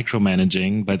just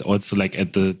micromanaging, but also like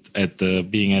at the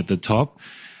being at the top,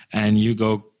 and you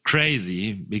go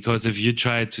crazy because if you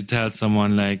try to tell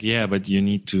someone like, yeah, but you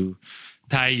need to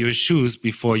tie your shoes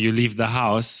before you leave the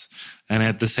house, and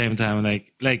at the same time,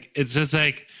 like it's just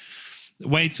like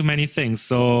way too many things.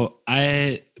 So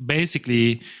I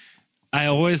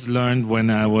always learned when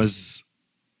I was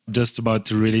just about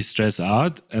to really stress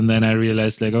out, and then I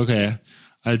realized like, okay,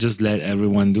 I'll just let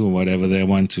everyone do whatever they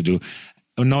want to do.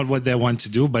 Not what they want to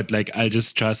do, but like I'll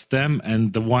just trust them.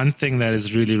 And the one thing that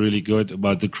is really, really good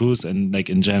about the cruise and like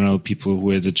in general, people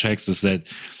who are the treks is that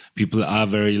people are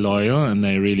very loyal and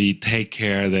they really take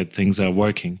care that things are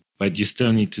working. But you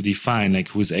still need to define like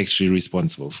who's actually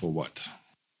responsible for what.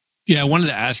 Yeah, I wanted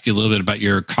to ask you a little bit about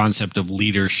your concept of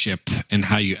leadership and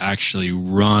how you actually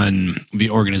run the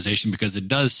organization, because it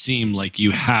does seem like you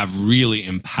have really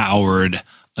empowered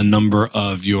a number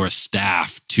of your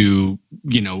staff to,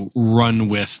 run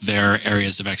with their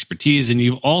areas of expertise. And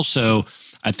you also,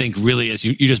 I think, really, as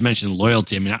you just mentioned,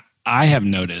 loyalty. I mean, I have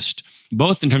noticed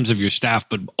both in terms of your staff,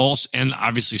 but also, and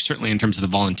obviously certainly in terms of the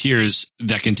volunteers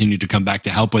that continue to come back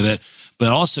to help with it, but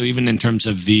also even in terms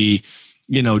of the,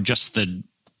 just the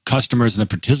customers and the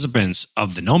participants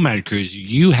of the Nomad cruise,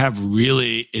 you have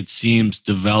really, it seems,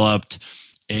 developed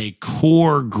a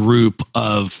core group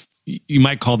of, you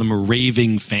might call them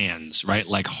raving fans, right?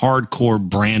 Like hardcore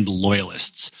brand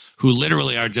loyalists who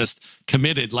literally are just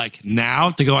committed like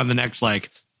now to go on the next,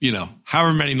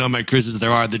 however many Nomad cruises there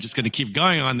are, they're just going to keep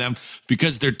going on them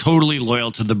because they're totally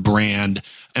loyal to the brand.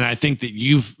 And I think that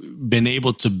you've been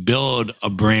able to build a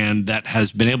brand that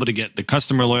has been able to get the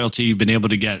customer loyalty, you've been able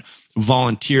to get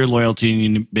volunteer loyalty, and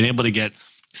you've been able to get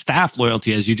staff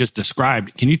loyalty, as you just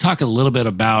described. Can you talk a little bit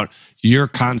about your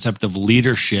concept of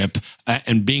leadership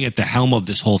and being at the helm of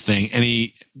this whole thing?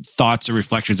 Any thoughts or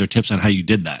reflections or tips on how you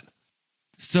did that?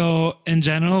 So in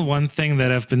general, one thing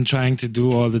that I've been trying to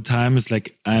do all the time is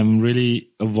like I'm really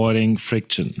avoiding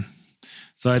friction.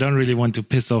 So I don't really want to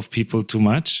piss off people too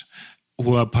much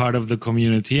who are part of the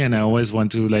community. And I always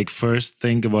want to like first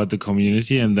think about the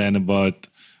community and then about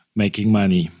making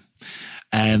money.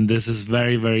 And this is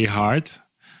very, very hard.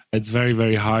 It's very,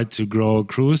 very hard to grow a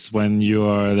cruise when you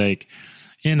are like,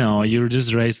 you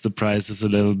just raise the prices a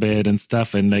little bit and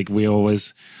stuff. And like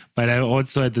but I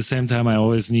also at the same time, I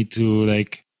always need to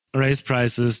like raise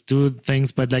prices, do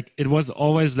things. But like it was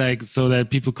always like so that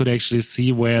people could actually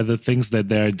see where the things that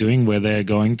they're doing, where they're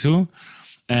going to.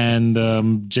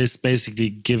 And just basically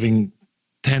giving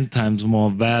 10 times more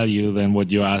value than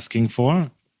what you're asking for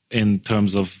in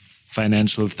terms of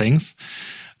financial things.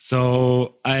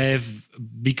 So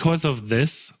because of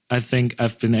this, I think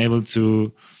I've been able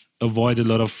to avoid a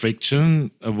lot of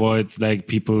friction, avoid like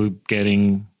people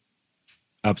getting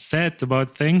upset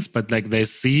about things, but like they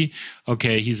see,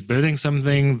 okay, he's building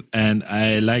something and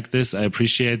I like this, I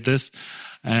appreciate this,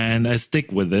 and I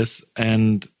stick with this.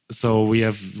 And so we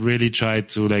have really tried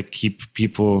to like keep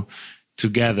people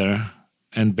together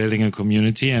and building a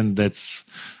community. And that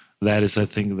is, I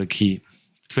think, the key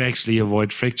to actually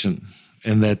avoid friction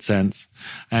in that sense.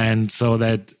 And so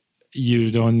that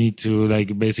you don't need to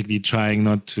like basically trying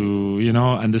not to,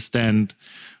 understand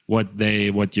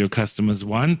what your customers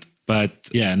want, but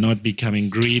not becoming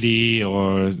greedy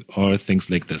or things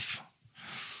like this.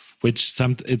 Which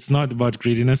it's not about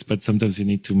greediness, but sometimes you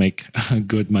need to make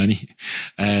good money,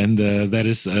 and that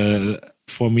is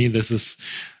for me. This is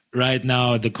right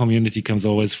now the community comes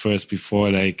always first before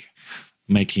like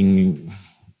making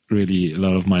really a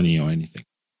lot of money or anything.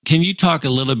 Can you talk a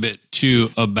little bit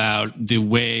too about the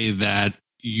way that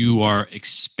you are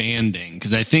expanding?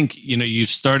 Because I think, you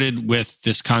started with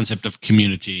this concept of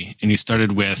community and you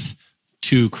started with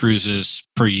 2 cruises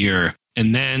per year.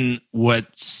 And then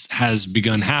what has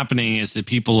begun happening is that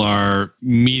people are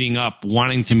meeting up,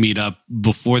 wanting to meet up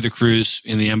before the cruise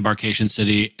in the embarkation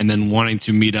city, and then wanting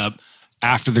to meet up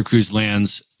after the cruise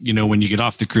lands, when you get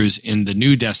off the cruise in the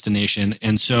new destination.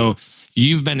 And so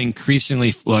you've been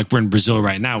increasingly, like we're in Brazil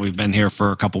right now, we've been here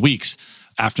for a couple of weeks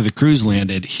after the cruise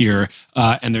landed here,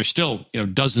 and there's still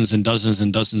dozens and dozens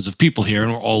and dozens of people here,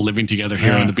 and we're all living together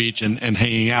here on the beach and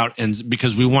hanging out. And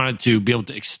because we wanted to be able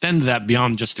to extend that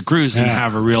beyond just the cruise and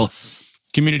have a real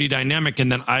community dynamic.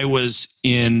 And then I was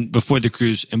before the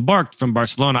cruise embarked from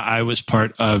Barcelona, I was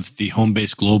part of the Home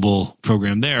Base Global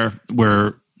program there,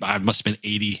 where I must have been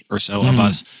 80 or so of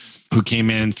us who came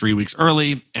in 3 weeks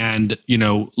early and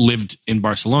lived in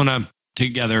Barcelona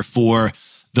together for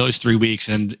those 3 weeks,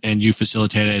 and you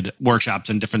facilitated workshops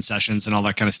and different sessions and all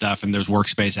that kind of stuff. And there's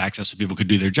workspace access so people could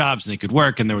do their jobs and they could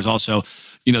work. And there was also,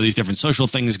 these different social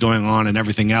things going on and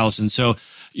everything else. And so,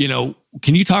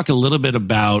 can you talk a little bit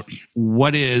about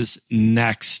what is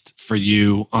next for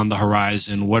you on the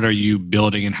horizon? What are you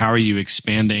building and how are you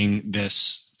expanding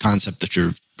this concept that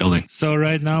you're building? So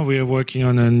right now we are working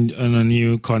on a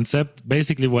new concept.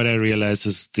 Basically what I realized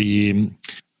is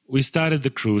we started the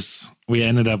cruise. We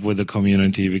ended up with a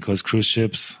community because cruise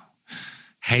ships,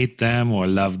 hate them or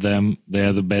love them, they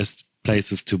are the best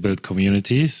places to build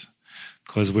communities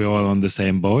because we're all on the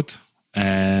same boat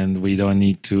and we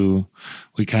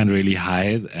can't really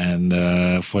hide.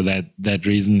 And for that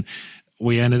reason,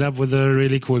 we ended up with a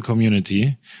really cool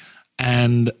community.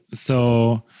 And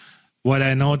so what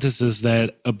I noticed is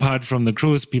that apart from the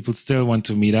cruise, people still want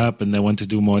to meet up and they want to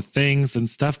do more things and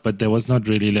stuff, but there was not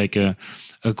really like a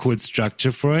cool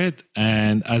structure for it.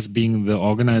 And us being the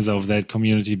organizer of that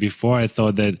community before, I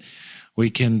thought that we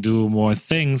can do more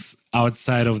things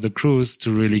outside of the cruise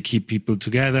to really keep people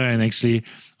together. And actually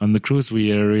on the cruise,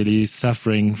 we are really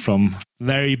suffering from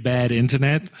very bad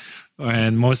internet.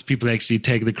 And most people actually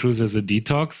take the cruise as a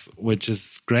detox, which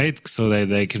is great, so that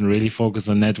they can really focus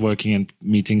on networking and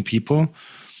meeting people.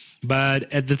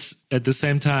 But at the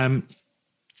same time,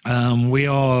 we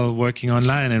all working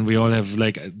online and we all have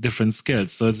like different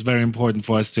skills. So it's very important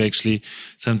for us to actually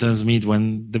sometimes meet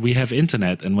when we have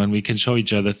internet and when we can show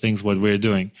each other things, what we're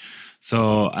doing.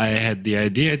 So I had the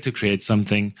idea to create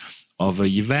something of an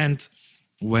event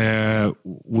where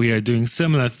we are doing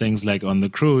similar things like on the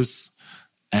cruise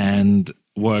and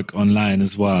work online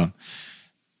as well.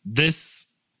 This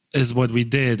is what we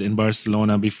did in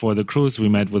Barcelona before the cruise. We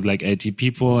met with like 80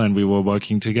 people and we were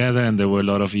working together and there were a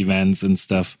lot of events and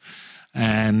stuff.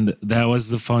 And that was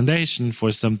the foundation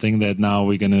for something that now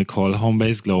we're going to call Home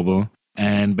Base Global.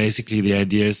 And basically the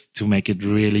idea is to make it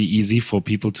really easy for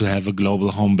people to have a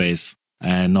global home base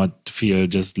and not feel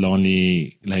just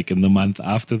lonely like in the month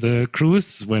after the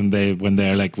cruise when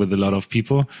they're like with a lot of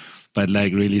people. But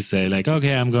like really say like,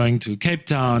 okay, I'm going to Cape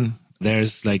Town.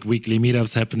 There's like weekly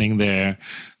meetups happening there.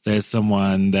 There's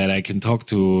someone that I can talk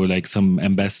to, like some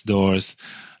ambassadors,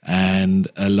 and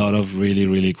a lot of really,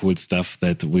 really cool stuff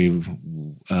that we're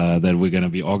going to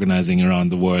be organizing around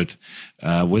the world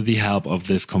with the help of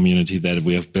this community that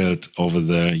we have built over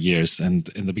the years. And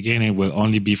in the beginning, it will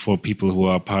only be for people who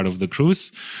are part of the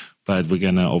cruise, but we're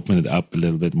going to open it up a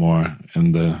little bit more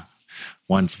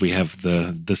once we have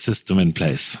the system in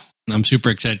place. I'm super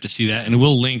excited to see that. And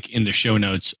we'll link in the show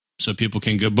notes so people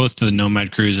can go both to the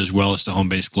Nomad cruise as well as to Home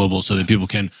Base Global so that people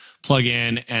can plug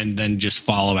in and then just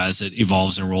follow as it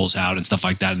evolves and rolls out and stuff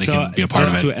like that. And they can be a part of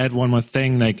it. Just to add one more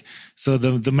thing,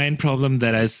 the main problem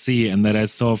that I see and that I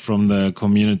saw from the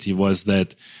community was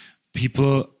that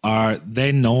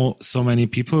they know so many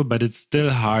people, but it's still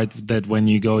hard that when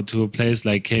you go to a place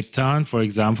like Cape Town, for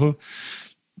example,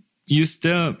 you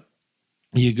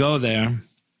go there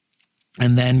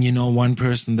And then you know one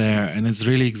person there, and it's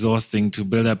really exhausting to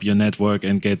build up your network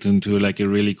and get into like a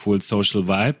really cool social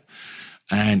vibe.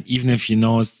 And even if you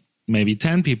know maybe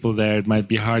 10 people there, it might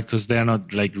be hard because they're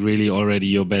not like really already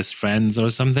your best friends or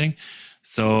something.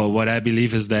 So what I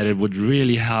believe is that it would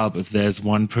really help if there's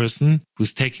one person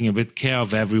who's taking a bit care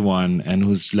of everyone and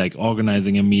who's like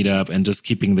organizing a meetup and just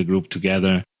keeping the group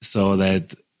together so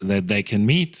that they can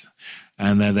meet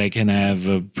and that they can have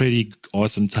a pretty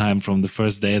awesome time from the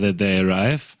first day that they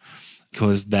arrive.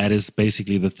 Because that is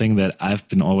basically the thing that I've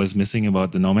been always missing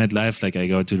about the nomad life. Like I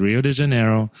go to Rio de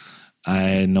Janeiro,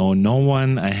 I know no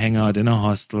one, I hang out in a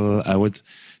hostel, I would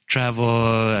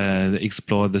travel,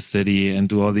 explore the city and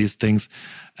do all these things.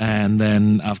 And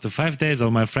then after 5 days,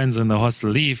 all my friends in the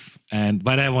hostel leave,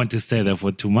 but I want to stay there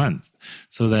for 2 months.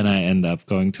 So then I end up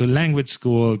going to a language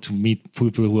school to meet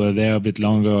people who are there a bit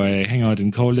longer. I hang out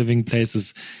in co-living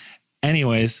places.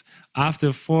 Anyways,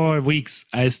 after 4 weeks,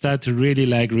 I start to really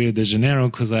like Rio de Janeiro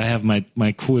because I have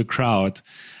my cool crowd.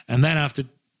 And then after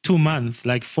 2 months,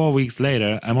 like 4 weeks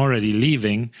later, I'm already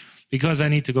leaving because I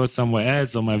need to go somewhere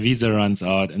else or my visa runs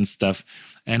out and stuff.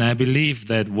 And I believe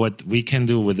that what we can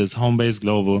do with this Home-Based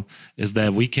Global is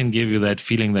that we can give you that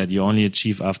feeling that you only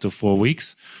achieve after 4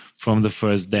 weeks from the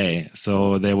first day.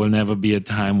 So there will never be a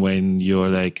time when you're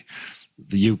like,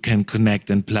 you can connect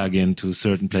and plug into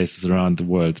certain places around the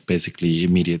world basically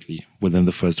immediately within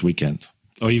the first weekend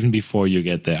or even before you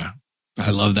get there.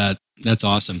 I love that. That's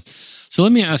awesome. So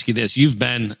let me ask you this. You've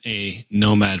been a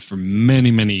nomad for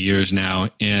many, many years now,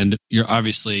 and you're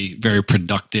obviously very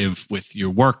productive with your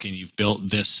work, and you've built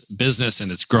this business,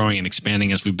 and it's growing and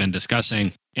expanding as we've been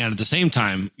discussing. And at the same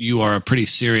time, you are a pretty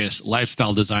serious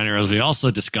lifestyle designer, as we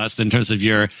also discussed, in terms of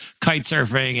your kite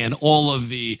surfing and all of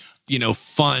the,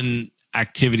 fun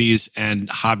activities and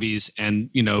hobbies and,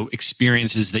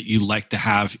 experiences that you like to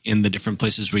have in the different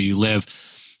places where you live.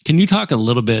 Can you talk a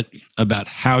little bit about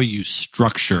how you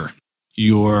structure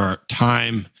your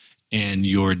time and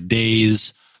your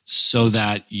days so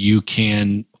that you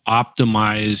can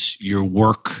optimize your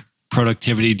work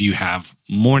productivity? Do you have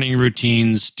morning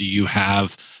routines? Do you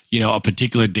have, a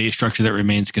particular day structure that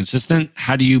remains consistent?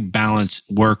 How do you balance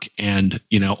work and,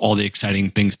 all the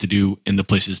exciting things to do in the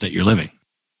places that you're living?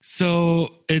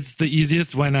 So it's the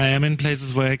easiest when I am in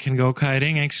places where I can go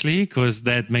kiting, actually, because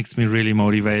that makes me really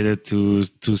motivated to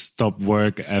stop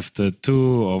work after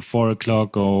 2 or 4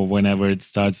 o'clock or whenever it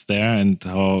starts there and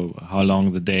how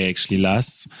long the day actually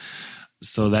lasts.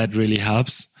 So that really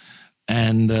helps.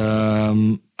 And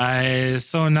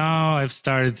so now I've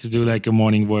started to do like a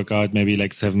morning workout, maybe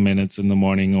like 7 minutes in the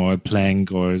morning or a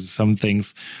plank or some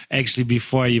things. Actually,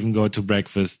 before I even go to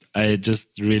breakfast, I just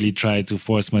really try to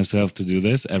force myself to do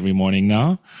this every morning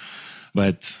now.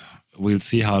 But we'll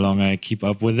see how long I keep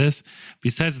up with this.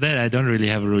 Besides that, I don't really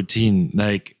have a routine.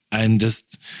 Like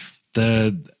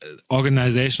the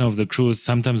organization of the cruise,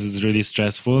 sometimes it's really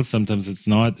stressful, sometimes it's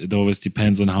not. It always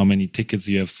depends on how many tickets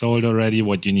you have sold already,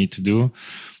 what you need to do.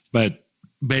 But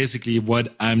basically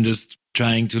what I'm just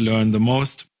trying to learn the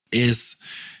most is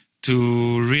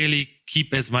to really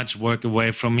keep as much work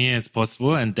away from me as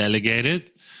possible and delegate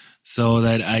it so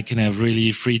that I can have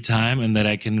really free time and that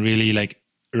I can really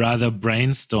rather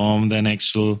brainstorm than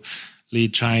actually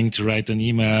trying to write an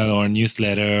email or a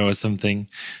newsletter or something.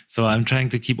 So I'm trying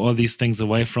to keep all these things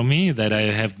away from me, that I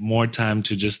have more time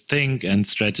to just think and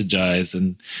strategize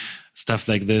and stuff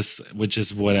like this, which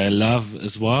is what I love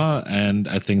as well. And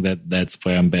I think that that's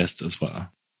where I'm best as well.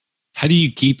 How do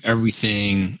you keep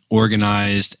everything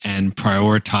organized and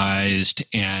prioritized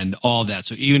and all that?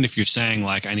 So even if you're saying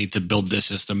I need to build this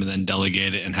system and then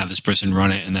delegate it and have this person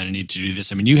run it and then I need to do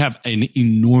this. I mean, you have an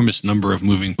enormous number of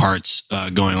moving parts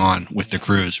going on with the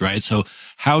cruise, right? So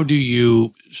how do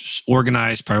you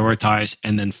organize, prioritize,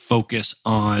 and then focus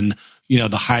on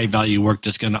the high value work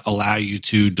that's going to allow you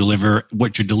to deliver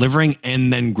what you're delivering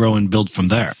and then grow and build from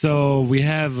there? So we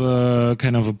have a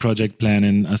kind of a project plan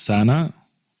in Asana.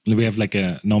 We have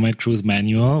a Nomad cruise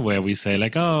manual where we say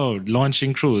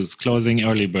launching cruise, closing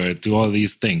early bird, do all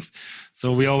these things.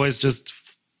 So we always just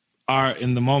are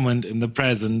in the moment, in the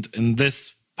present, in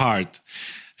this part.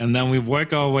 And then we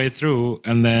work our way through.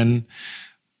 And then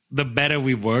the better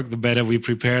we work, the better we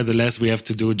prepare, the less we have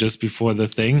to do just before the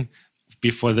thing.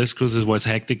 Before this cruise, it was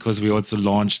hectic because we also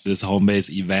launched this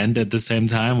home-based event at the same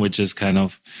time, which is kind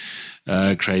of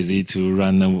crazy to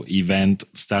run an event,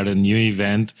 start a new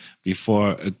event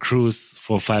before a cruise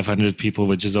for 500 people,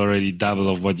 which is already double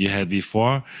of what you had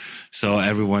before. So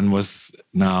everyone was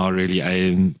now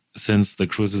really, since the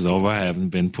cruise is over, I haven't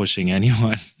been pushing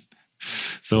anyone.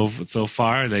 So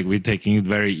far, we're taking it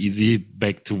very easy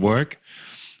back to work.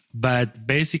 But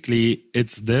basically,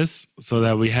 it's this, so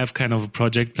that we have kind of a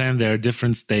project plan. There are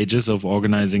different stages of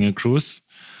organizing a cruise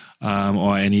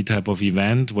or any type of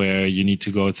event where you need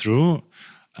to go through.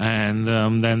 And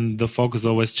then the focus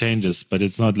always changes, but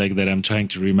it's not like that I'm trying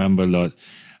to remember a lot.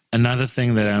 Another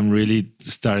thing that I'm really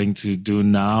starting to do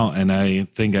now, and I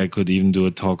think I could even do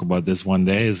a talk about this one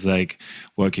day, is like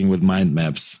working with mind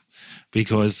maps.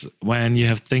 Because when you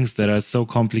have things that are so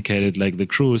complicated, like the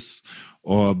cruise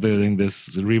or building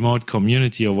this remote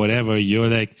community or whatever,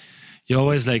 you're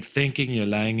always like thinking, you're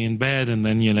lying in bed and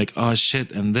then you're like, oh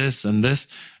shit, and this and this.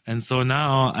 And so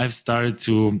now I've started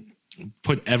to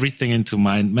put everything into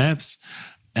mind maps.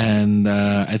 And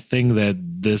I think that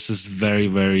this is very,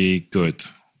 very good.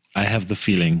 I have the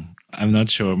feeling. I'm not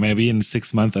sure. Maybe in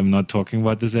 6 months, I'm not talking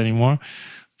about this anymore.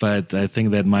 But I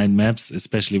think that mind maps,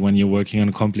 especially when you're working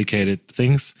on complicated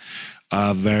things,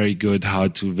 are very good how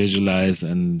to visualize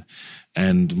and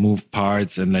move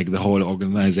parts and like the whole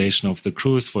organization of the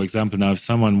cruise. For example, now if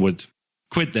someone would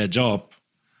quit their job,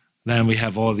 then we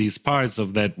have all these parts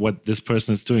of that, what this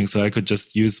person is doing. So I could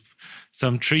just use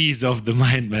some trees of the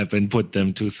mind map and put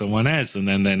them to someone else. And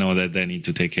then they know that they need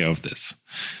to take care of this.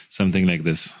 Something like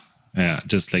this. Yeah,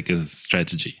 just like a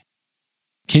strategy.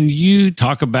 Can you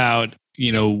talk about,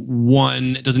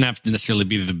 one, it doesn't have to necessarily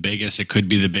be the biggest, it could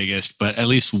be the biggest, but at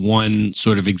least one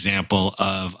sort of example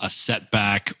of a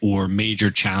setback or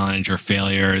major challenge or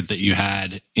failure that you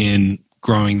had in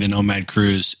growing the Nomad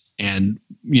cruise and,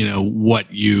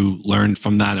 what you learned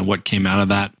from that and what came out of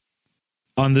that?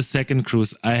 On the second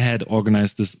cruise, I had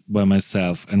organized this by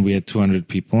myself and we had 200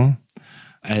 people.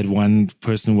 I had one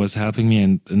person who was helping me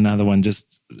and another one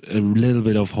just a little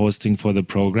bit of hosting for the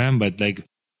program, but like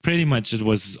pretty much it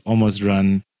was almost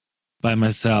run by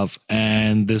myself.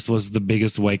 And this was the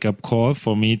biggest wake-up call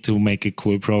for me to make a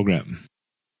cool program.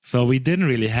 So we didn't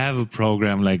really have a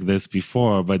program like this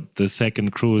before, but the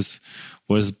second cruise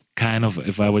was kind of,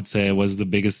 if I would say, it was the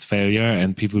biggest failure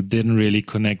and people didn't really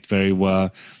connect very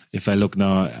well. If I look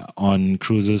now on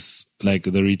cruises, like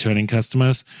the returning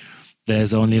customers,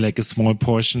 there's only like a small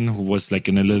portion who was like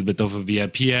in a little bit of a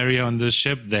VIP area on the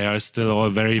ship. They are still all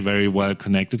very, very well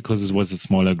connected because it was a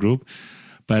smaller group.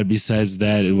 But besides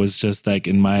that, it was just like,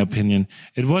 in my opinion,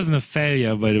 it wasn't a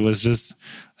failure, but it was just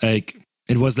like,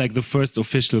 it was like the first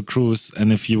official cruise.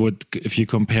 And if you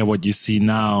compare what you see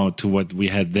now to what we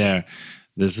had there,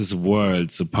 this is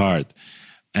worlds apart.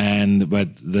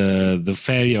 But the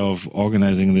failure of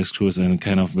organizing this cruise, and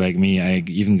kind of like me, I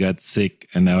even got sick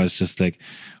and I was just like,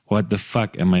 what the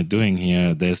fuck am I doing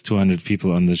here? There's 200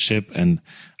 people on the ship and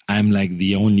I'm like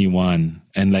the only one.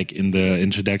 And like in the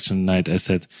introduction night, I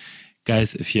said,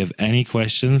 guys, if you have any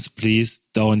questions, please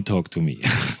don't talk to me.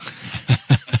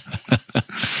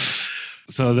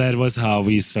 So that was how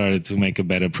we started to make a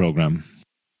better program.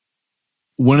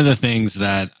 One of the things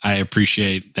that I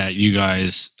appreciate that you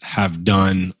guys have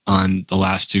done on the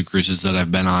last two cruises that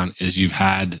I've been on is you've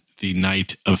had the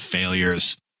night of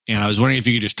failures. And I was wondering if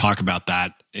you could just talk about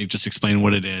that, just explain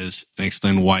what it is and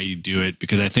explain why you do it.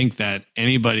 Because I think that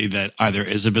anybody that either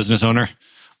is a business owner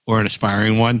or an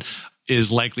aspiring one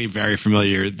is likely very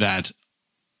familiar that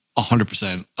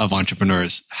 100% of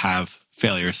entrepreneurs have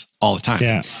failures all the time.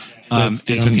 Yeah. And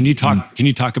so can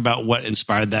you talk about what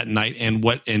inspired that night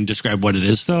and describe what it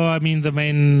is? So, I mean, the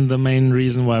main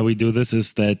reason why we do this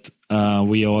is that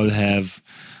we all have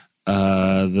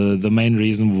the main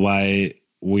reason why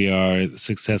we are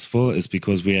successful is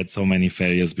because we had so many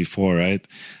failures before, right?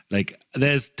 Like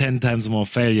there's 10 times more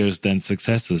failures than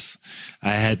successes.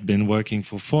 I had been working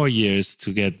for 4 years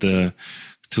to get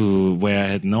to where I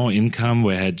had no income,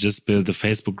 where I had just built a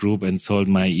Facebook group and sold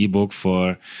my ebook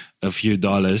for a few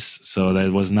dollars. So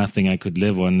that was nothing I could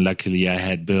live on. Luckily, I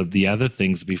had built the other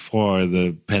things before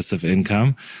the passive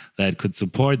income that could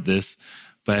support this.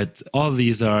 But all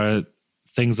these are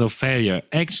things of failure.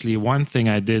 Actually, one thing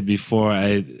I did before,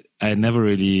 I never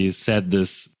really said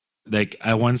this. Like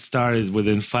I once started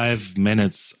within 5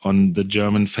 minutes on the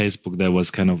German Facebook that was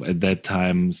kind of at that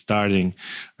time starting.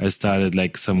 I started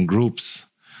like some groups.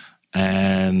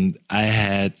 And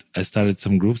I started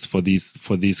some groups for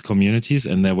these communities,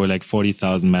 and there were like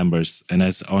 40,000 members. And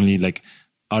I only like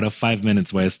out of 5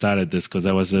 minutes where I started this, because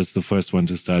I was just the first one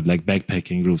to start like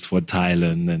backpacking groups for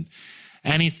Thailand and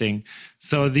anything.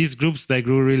 So these groups, they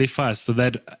grew really fast. So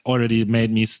that already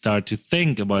made me start to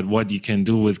think about what you can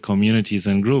do with communities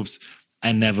and groups.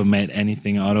 I never made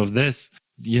anything out of this.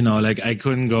 Like I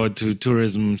couldn't go to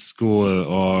tourism school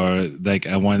or like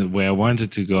where I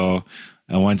wanted to go.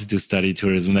 I wanted to study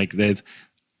tourism like that.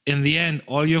 In the end,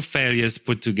 all your failures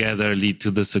put together lead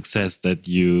to the success that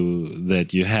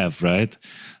you have, right?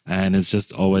 And it's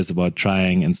just always about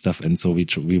trying and stuff. And so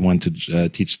we want to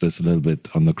teach this a little bit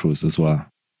on the cruise as well.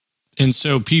 And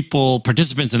so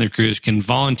participants in the cruise can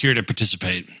volunteer to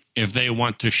participate if they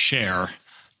want to share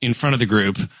in front of the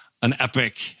group an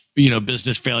epic,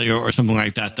 business failure or something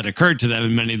like that occurred to them.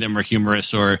 And many of them are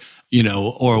humorous or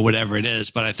whatever it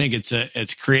is. But I think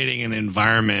it's creating an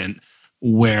environment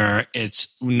where it's,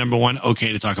 number one,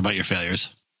 okay to talk about your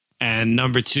failures. And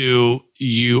number two,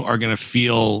 you are going to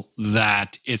feel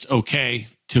that it's okay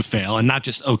to fail, and not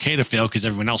just okay to fail because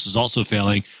everyone else is also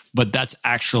failing, but that's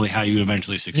actually how you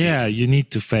eventually succeed. Yeah, you need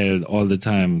to fail all the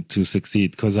time to succeed,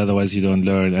 because otherwise you don't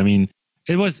learn. I mean,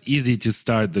 it was easy to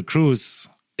start the cruise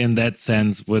in that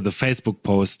sense with a Facebook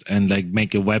post and like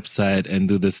make a website and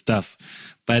do this stuff.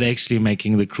 But actually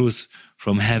making the cruise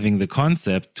from having the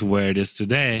concept to where it is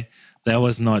today, that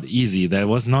was not easy. That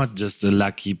was not just a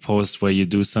lucky post where you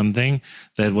do something.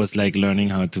 That was like learning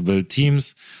how to build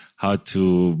teams, how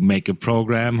to make a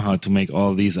program, how to make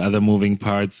all these other moving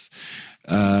parts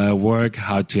work,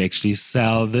 how to actually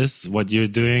sell what you're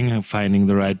doing, finding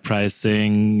the right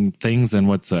pricing, things and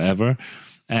whatsoever.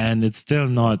 And it's still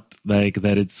not like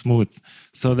that it's smooth.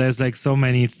 So there's like so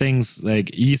many things, like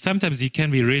sometimes you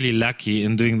can be really lucky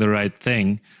in doing the right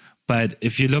thing. But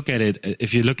if you look at it,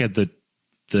 if you look at the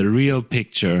real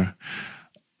picture,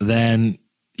 then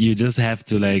you just have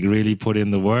to like really put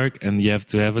in the work, and you have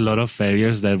to have a lot of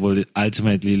failures that will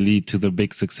ultimately lead to the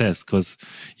big success, because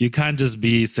you can't just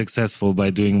be successful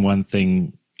by doing one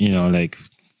thing, like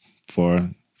for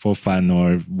fun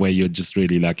or where you're just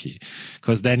really lucky,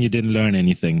 because then you didn't learn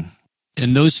anything.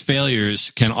 And those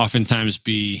failures can oftentimes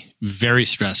be very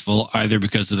stressful, either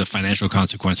because of the financial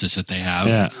consequences that they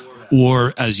have,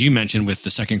 or as you mentioned with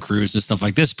the second cruise and stuff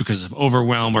like this, because of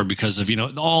overwhelm or because of,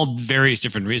 all various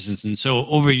different reasons. And so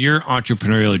over your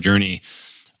entrepreneurial journey,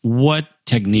 what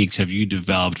techniques have you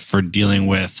developed for dealing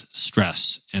with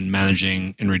stress and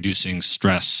managing and reducing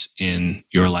stress in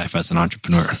your life as an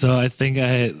entrepreneur? So I think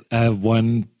I have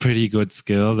one pretty good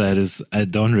skill, that is I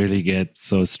don't really get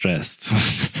so stressed.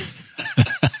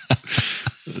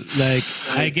 Like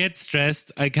I get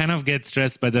stressed, I kind of get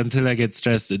stressed, but until I get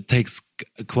stressed, it takes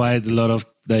quite a lot of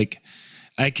like,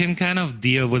 I can kind of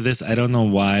deal with this. I don't know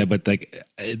why, but like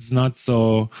it's not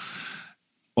so,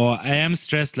 or I am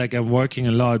stressed, like I'm working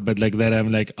a lot, but like that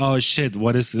I'm like, oh shit,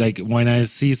 what is, like when I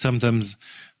see sometimes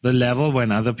the level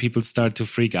when other people start to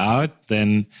freak out,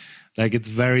 then like it's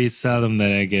very seldom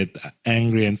that I get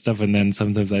angry and stuff. And then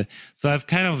sometimes so I've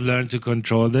kind of learned to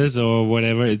control this or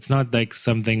whatever. It's not like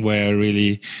something where I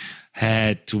really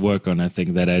had to work on. I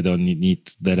think that I don't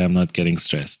need that I'm not getting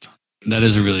stressed. That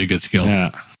is a really good skill.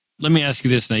 Yeah. Let me ask you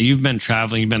this now. You've been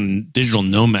traveling, you've been a digital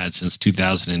nomad since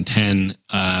 2010,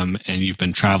 and you've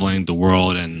been traveling the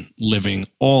world and living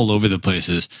all over the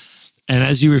places. And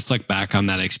as you reflect back on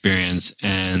that experience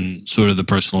and sort of the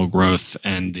personal growth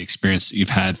and the experience that you've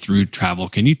had through travel,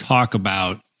 can you talk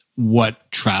about what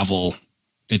travel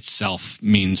itself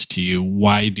means to you?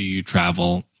 Why do you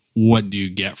travel? What do you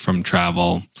get from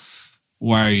travel?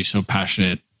 Why are you so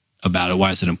passionate about it?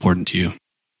 Why is it important to you?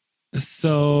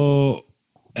 So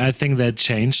I think that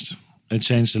changed. It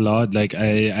changed a lot. Like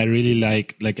I really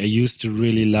like I used to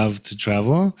really love to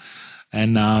travel,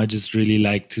 and now I just really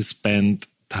like to spend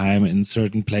time in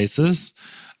certain places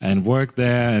and work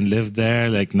there and live there.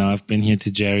 Like now I've been here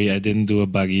to Jerry. I didn't do a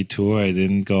buggy tour. I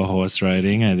didn't go horse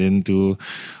riding. I didn't do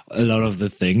a lot of the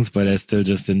things, but I still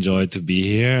just enjoy to be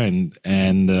here. And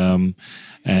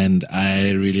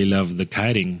I really love the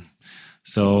kiting.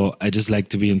 So I just like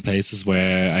to be in places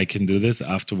where I can do this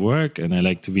after work. And I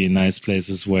like to be in nice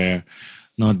places where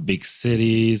not big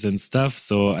cities and stuff.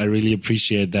 So I really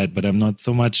appreciate that, but I'm not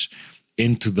so much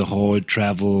into the whole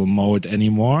travel mode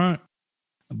anymore.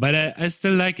 But I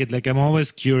still like it. Like I'm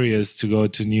always curious to go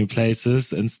to new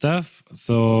places and stuff.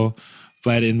 So,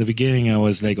 but in the beginning I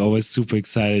was like always super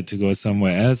excited to go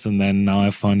somewhere else. And then now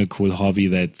I found a cool hobby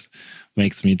that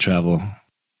makes me travel.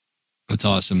 That's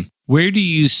awesome. Where do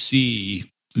you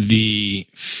see the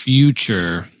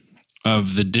future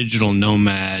of the digital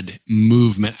nomad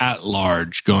movement at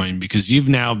large going? Because you've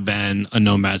now been a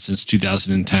nomad since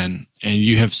 2010, and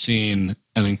you have seen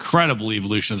an incredible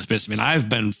evolution of the space. I mean, I've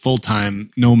been full-time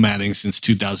nomading since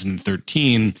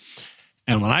 2013.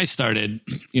 And when I started,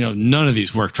 none of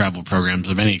these work travel programs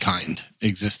of any kind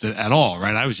existed at all,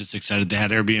 right? I was just excited they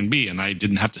had Airbnb, and I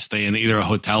didn't have to stay in either a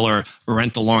hotel or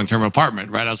rent a long-term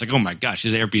apartment, right? I was like, oh my gosh,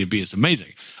 this Airbnb is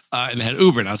amazing. And they had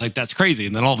Uber, and I was like, that's crazy.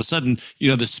 And then all of a sudden,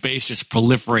 the space just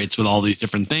proliferates with all these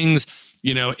different things,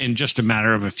 in just a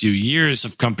matter of a few years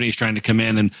of companies trying to come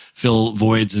in and fill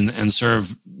voids and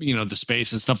serve, the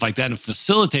space and stuff like that, and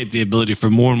facilitate the ability for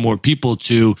more and more people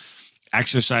to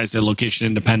exercise their location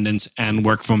independence and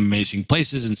work from amazing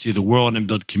places and see the world and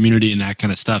build community and that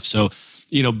kind of stuff. So,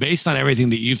 based on everything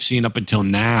that you've seen up until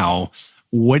now,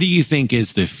 what do you think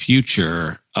is the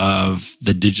future of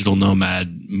the digital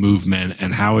nomad movement,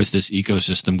 and how is this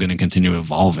ecosystem going to continue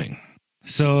evolving?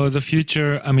 So the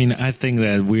future, I think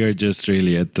that we are just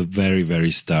really at the very,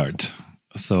 very start.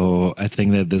 So I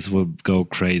think that this will go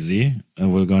crazy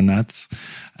and will go nuts.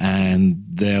 And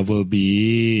there will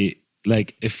be,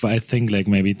 if I think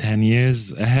maybe 10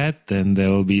 years ahead, then there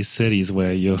will be cities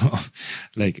where you,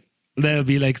 there'll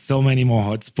be so many more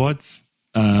hotspots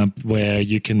where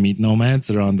you can meet nomads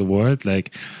around the world.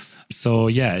 So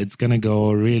yeah, it's going to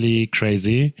go really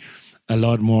crazy. A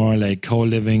lot more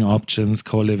co-living options,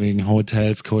 co-living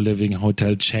hotels, co-living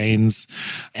hotel chains,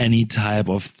 any type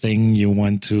of thing you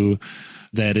want to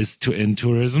that is in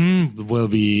tourism will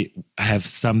have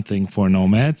something for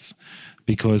nomads.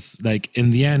 Because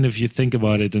in the end, if you think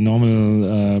about it, a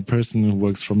normal person who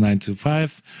works from 9 to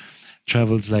 5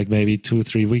 travels maybe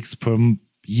 2-3 weeks per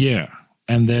year.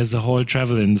 And there's a whole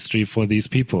travel industry for these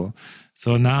people.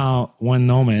 So now when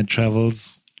nomad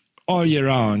travels all year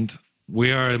round,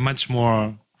 we are much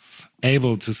more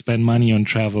able to spend money on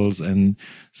travels. And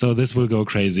so this will go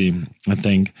crazy, I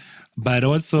think. But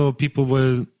also people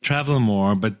will travel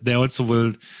more, but they also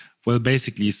will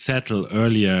basically settle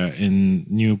earlier in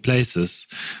new places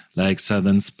like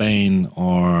southern Spain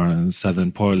or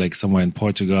somewhere in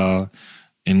Portugal,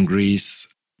 in Greece.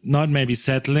 Not maybe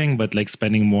settling, but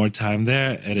spending more time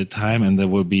there at a time. And there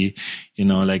will be,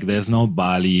 there's no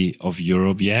Bali of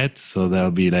Europe yet. So there'll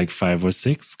be 5 or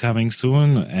 6 coming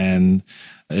soon. And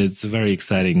it's a very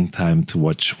exciting time to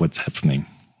watch what's happening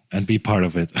and be part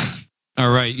of it. All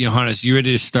right, Johannes, you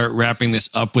ready to start wrapping this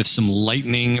up with some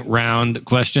lightning round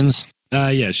questions?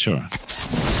 Yeah, sure.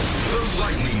 The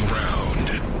lightning round.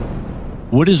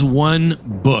 What is one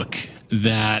book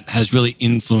that has really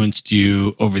influenced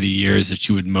you over the years that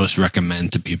you would most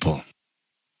recommend to people?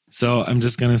 So I'm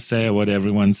just going to say what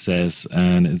everyone says,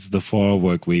 and it's the 4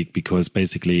 Work Week, because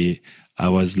basically I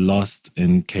was lost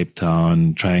in Cape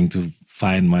Town trying to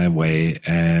find my way.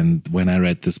 And when I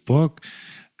read this book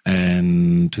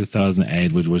in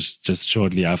 2008, which was just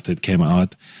shortly after it came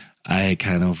out, I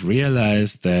kind of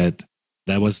realized that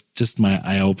was just my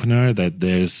eye-opener, that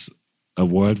there's a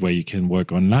world where you can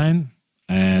work online.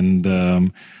 And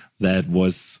that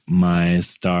was my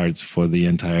start for the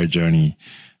entire journey.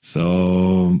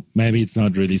 So maybe it's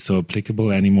not really so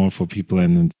applicable anymore for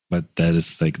people, but that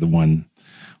is the one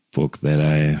book that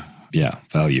I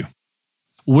value.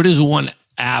 What is one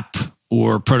app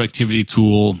or productivity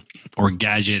tool or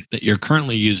gadget that you're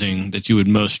currently using that you would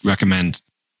most recommend?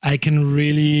 I can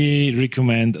really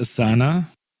recommend Asana,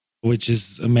 which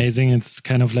is amazing. It's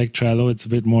kind of like Trello. It's a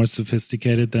bit more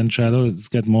sophisticated than Trello. It's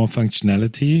got more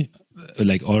functionality,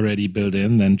 already built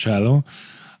in than Trello.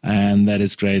 And that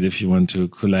is great if you want to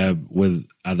collab with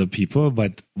other people.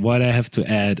 But what I have to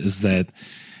add is that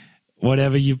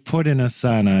whatever you put in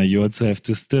Asana, you also have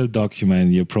to still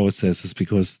document your processes,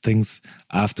 because things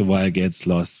after a while gets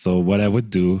lost. So what I would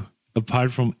do,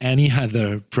 apart from any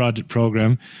other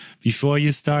program, before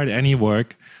you start any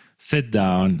work, sit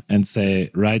down and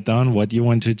write down what you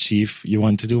want to achieve. You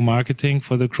want to do marketing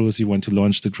for the cruise. You want to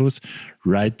launch the cruise.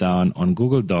 Write down on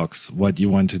Google Docs what you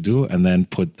want to do, and then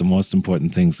put the most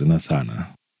important things in Asana.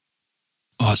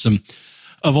 Awesome.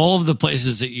 Of all of the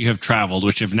places that you have traveled,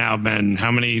 which have now been, how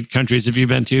many countries have you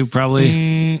been to?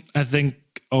 Probably? I think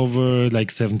over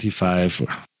 75.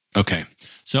 Okay.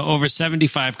 So over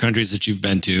 75 countries that you've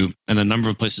been to, and a number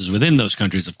of places within those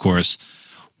countries, of course.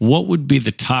 What would be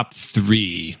the top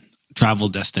 3 travel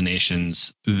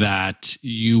destinations that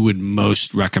you would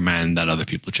most recommend that other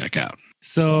people check out?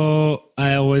 So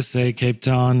I always say Cape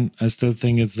Town. I still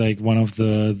think it's one of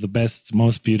the best,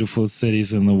 most beautiful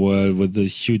cities in the world, with a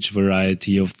huge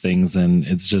variety of things. And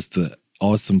it's just an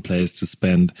awesome place to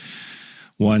spend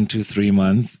 1 to 3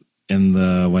 months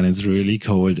when it's really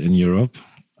cold in Europe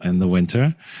in the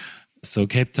winter. So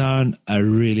Cape Town, I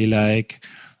really like.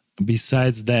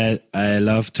 Besides that, I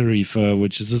love Tarifa,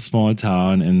 which is a small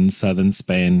town in southern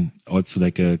Spain, also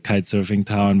a kitesurfing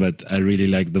town, but I really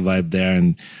like the vibe there,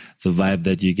 and the vibe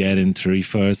that you get in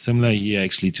Tarifa, similar here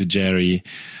actually to Jerry.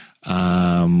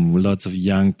 Lots of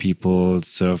young people,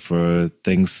 surfer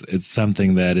things. It's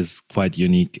something that is quite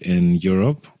unique in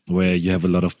Europe, where you have a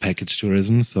lot of package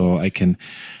tourism. So I can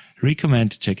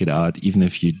recommend to check it out, even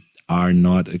if you are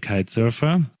not a kite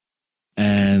surfer.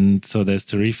 And so there's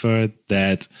Tarifa,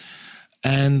 that.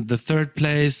 And the third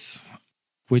place,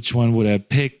 which one would I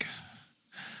pick?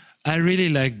 I really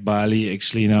like Bali,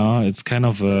 actually, now. It's kind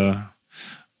of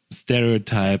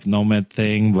stereotype nomad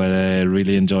thing, but I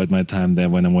really enjoyed my time there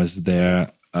when I was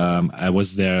there. I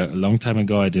was there a long time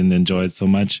ago. I didn't enjoy it so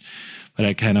much, but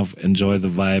I kind of enjoy the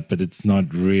vibe, but it's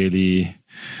not really,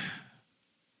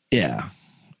 yeah,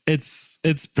 it's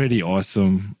pretty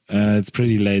awesome. It's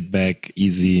pretty laid back,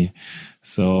 easy.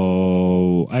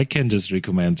 So I can just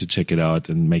recommend to check it out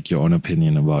and make your own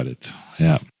opinion about it.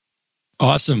 Yeah.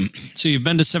 Awesome. So you've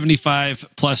been to 75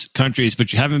 plus countries,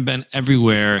 but you haven't been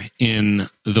everywhere in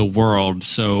the world.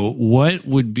 So what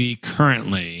would be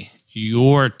currently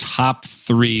your top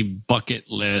 3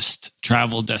 bucket list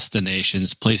travel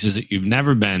destinations, places that you've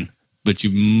never been, but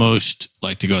you most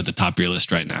like to go at the top of your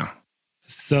list right now?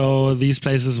 So these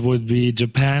places would be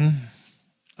Japan.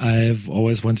 I've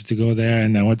always wanted to go there,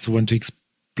 and I also want to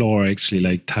explore actually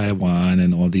like Taiwan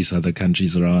and all these other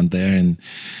countries around there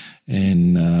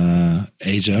in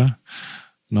Asia,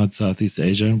 not Southeast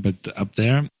Asia, but up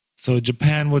there. So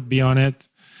Japan would be on it.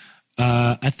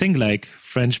 I think like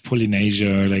French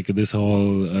Polynesia, like this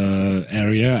whole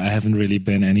area. I haven't really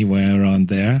been anywhere around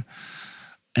there.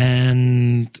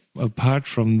 And apart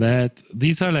from that,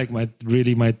 these are like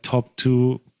my top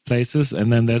 2 places.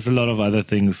 And then there's a lot of other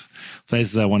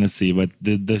places I want to see, but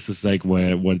this is like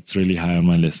what's really high on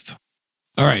my list.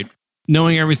 All right.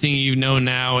 Knowing everything you know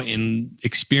now and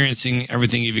experiencing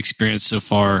everything you've experienced so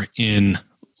far in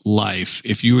life,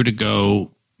 if you were to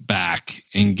go back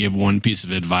and give one piece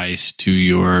of advice to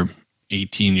your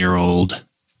 18-year-old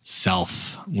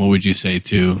self, what would you say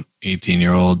to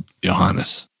 18-year-old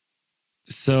Johannes?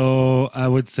 So I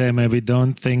would say maybe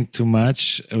don't think too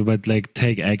much, but like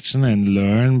take action and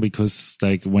learn, because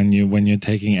like when you're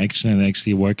taking action and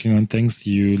actually working on things,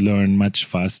 you learn much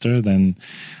faster than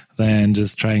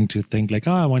just trying to think like,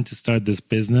 oh, I want to start this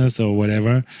business or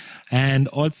whatever. And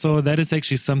also that is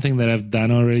actually something that I've done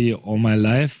already all my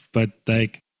life, but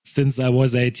like since I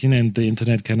was 18 and the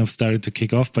internet kind of started to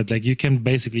kick off, but like you can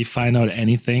basically find out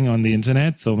anything on the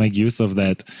internet. So make use of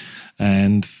that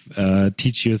and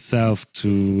teach yourself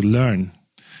to learn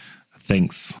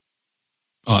things.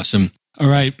 Awesome. All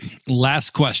right.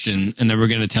 Last question. And then we're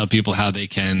going to tell people how they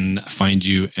can find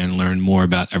you and learn more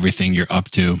about everything you're up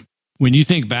to. When you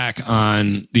think back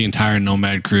on the entire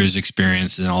Nomad cruise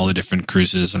experience and all the different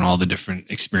cruises and all the different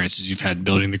experiences you've had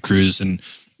building the cruise and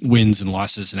wins and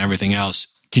losses and everything else,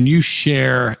 can you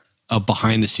share a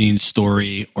behind the scenes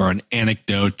story or an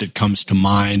anecdote that comes to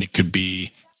mind? It could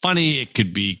be funny, it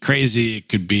could be crazy, it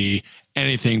could be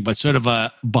anything, but sort of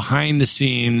a behind the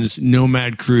scenes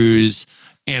Nomad cruise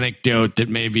anecdote that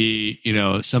maybe,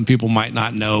 some people might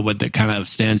not know, but that kind of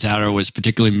stands out or was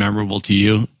particularly memorable to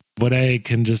you. What I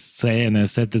can just say, and I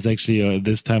said this actually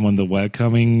this time on the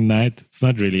welcoming night, it's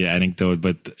not really an anecdote,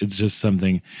 but it's just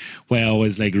something where I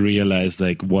always like realize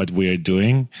like what we're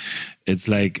doing. It's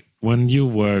like when you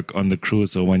work on the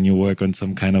cruise or when you work on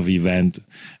some kind of event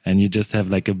and you just have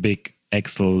like a big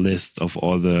Excel list of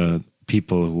all the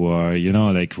people who are,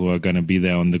 who are going to be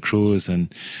there on the cruise.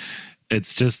 And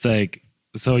it's just like,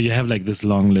 so you have like this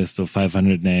long list of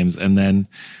 500 names. And then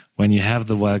when you have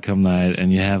the welcome night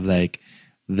and you have like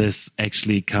this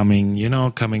actually coming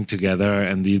together,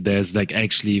 and there's like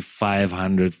actually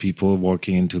 500 people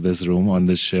walking into this room on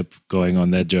this ship going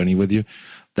on that journey with you.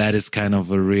 That is kind of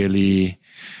that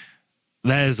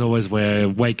is always where I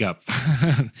wake up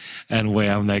and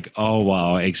where I'm like, oh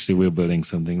wow, actually we're building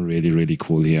something really, really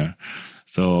cool here.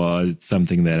 So it's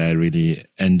something that I really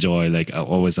enjoy, like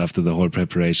always after the whole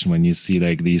preparation, when you see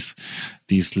like these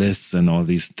lists and all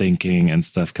these thinking and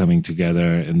stuff coming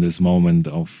together in this moment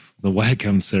of the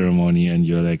welcome ceremony, and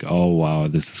you're like, oh wow,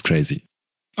 this is crazy.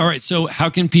 All right. So how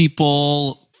can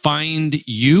people find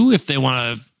you if they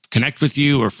want to connect with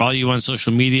you or follow you on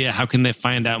social media? How can they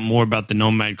find out more about the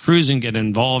Nomad cruise and get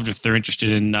involved if they're interested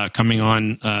in coming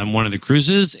on one of the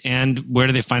cruises? And where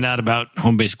do they find out about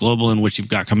Homebase Global and what you've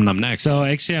got coming up next? So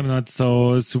actually, I'm not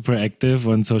so super active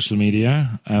on social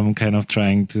media. I'm kind of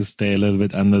trying to stay a little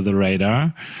bit under the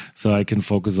radar so I can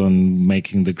focus on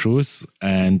making the cruise.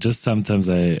 And just sometimes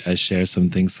I share some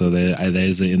things. So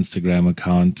there's an Instagram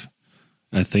account.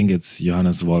 I think it's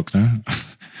Johannes Voelkner.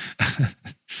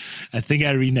 I think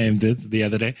I renamed it the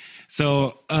other day.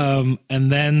 So, and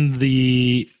then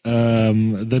the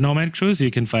Nomad Cruise,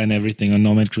 you can find everything on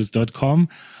nomadcruise.com.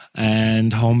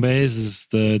 And Homebase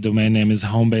the domain name is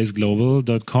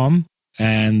homebaseglobal.com.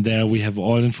 And there we have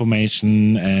all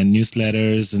information and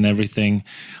newsletters and everything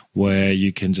where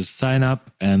you can just sign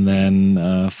up and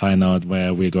then find out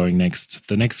where we're going next.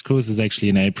 The next cruise is actually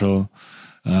in April.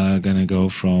 Gonna go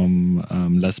from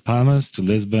Las Palmas to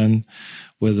Lisbon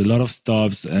with a lot of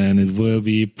stops, and it will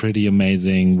be pretty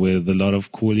amazing with a lot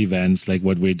of cool events like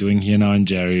what we're doing here now in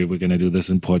Jerry. We're going to do this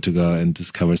in Portugal and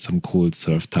discover some cool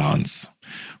surf towns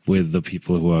with the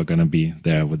people who are going to be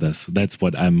there with us. That's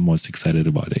what I'm most excited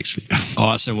about, actually.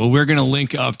 Awesome. Well, we're going to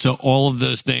link up to all of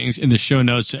those things in the show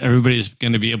notes. So everybody's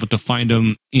going to be able to find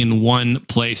them in one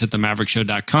place at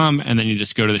themaverickshow.com. And then you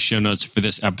just go to the show notes for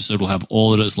this episode. We'll have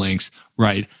all of those links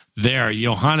right there.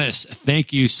 Johannes,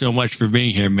 thank you so much for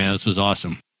being here, man. This was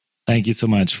awesome. Thank you so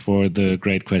much for the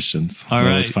great questions. All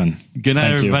right. It was fun. Good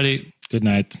night, everybody. You. Good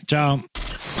night. Ciao.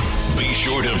 Be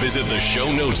sure to visit the show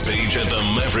notes page at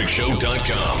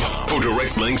themaverickshow.com for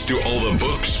direct links to all the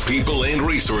books, people, and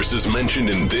resources mentioned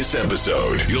in this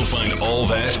episode. You'll find all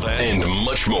that and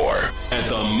much more at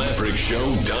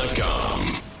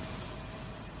themaverickshow.com.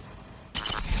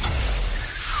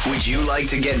 Would you like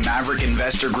to get Maverick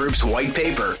Investor Group's white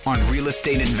paper on real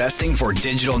estate investing for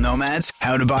digital nomads?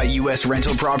 How to buy U.S.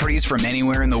 rental properties from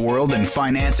anywhere in the world and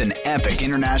finance an epic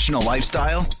international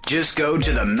lifestyle? Just go to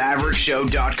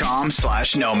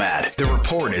themaverickshow.com/nomad. The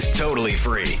report is totally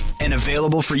free and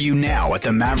available for you now at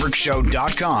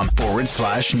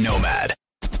themaverickshow.com/nomad.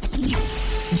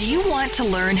 Do you want to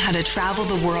learn how to travel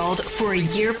the world for a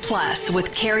year plus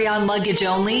with carry-on luggage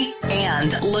only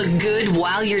and look good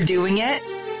while you're doing it?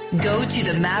 Go to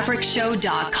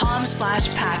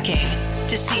themaverickshow.com/packing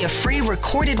to see a free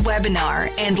recorded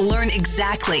webinar and learn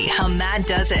exactly how Matt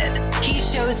does it. He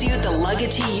shows you the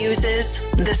luggage he uses,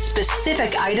 the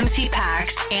specific items he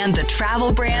packs, and the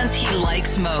travel brands he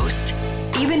likes most.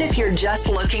 Even if you're just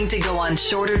looking to go on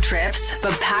shorter trips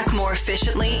but pack more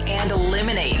efficiently and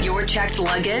eliminate your checked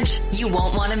luggage, you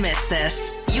won't want to miss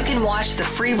this. You can watch the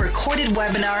free recorded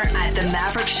webinar at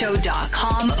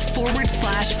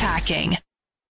themaverickshow.com/packing.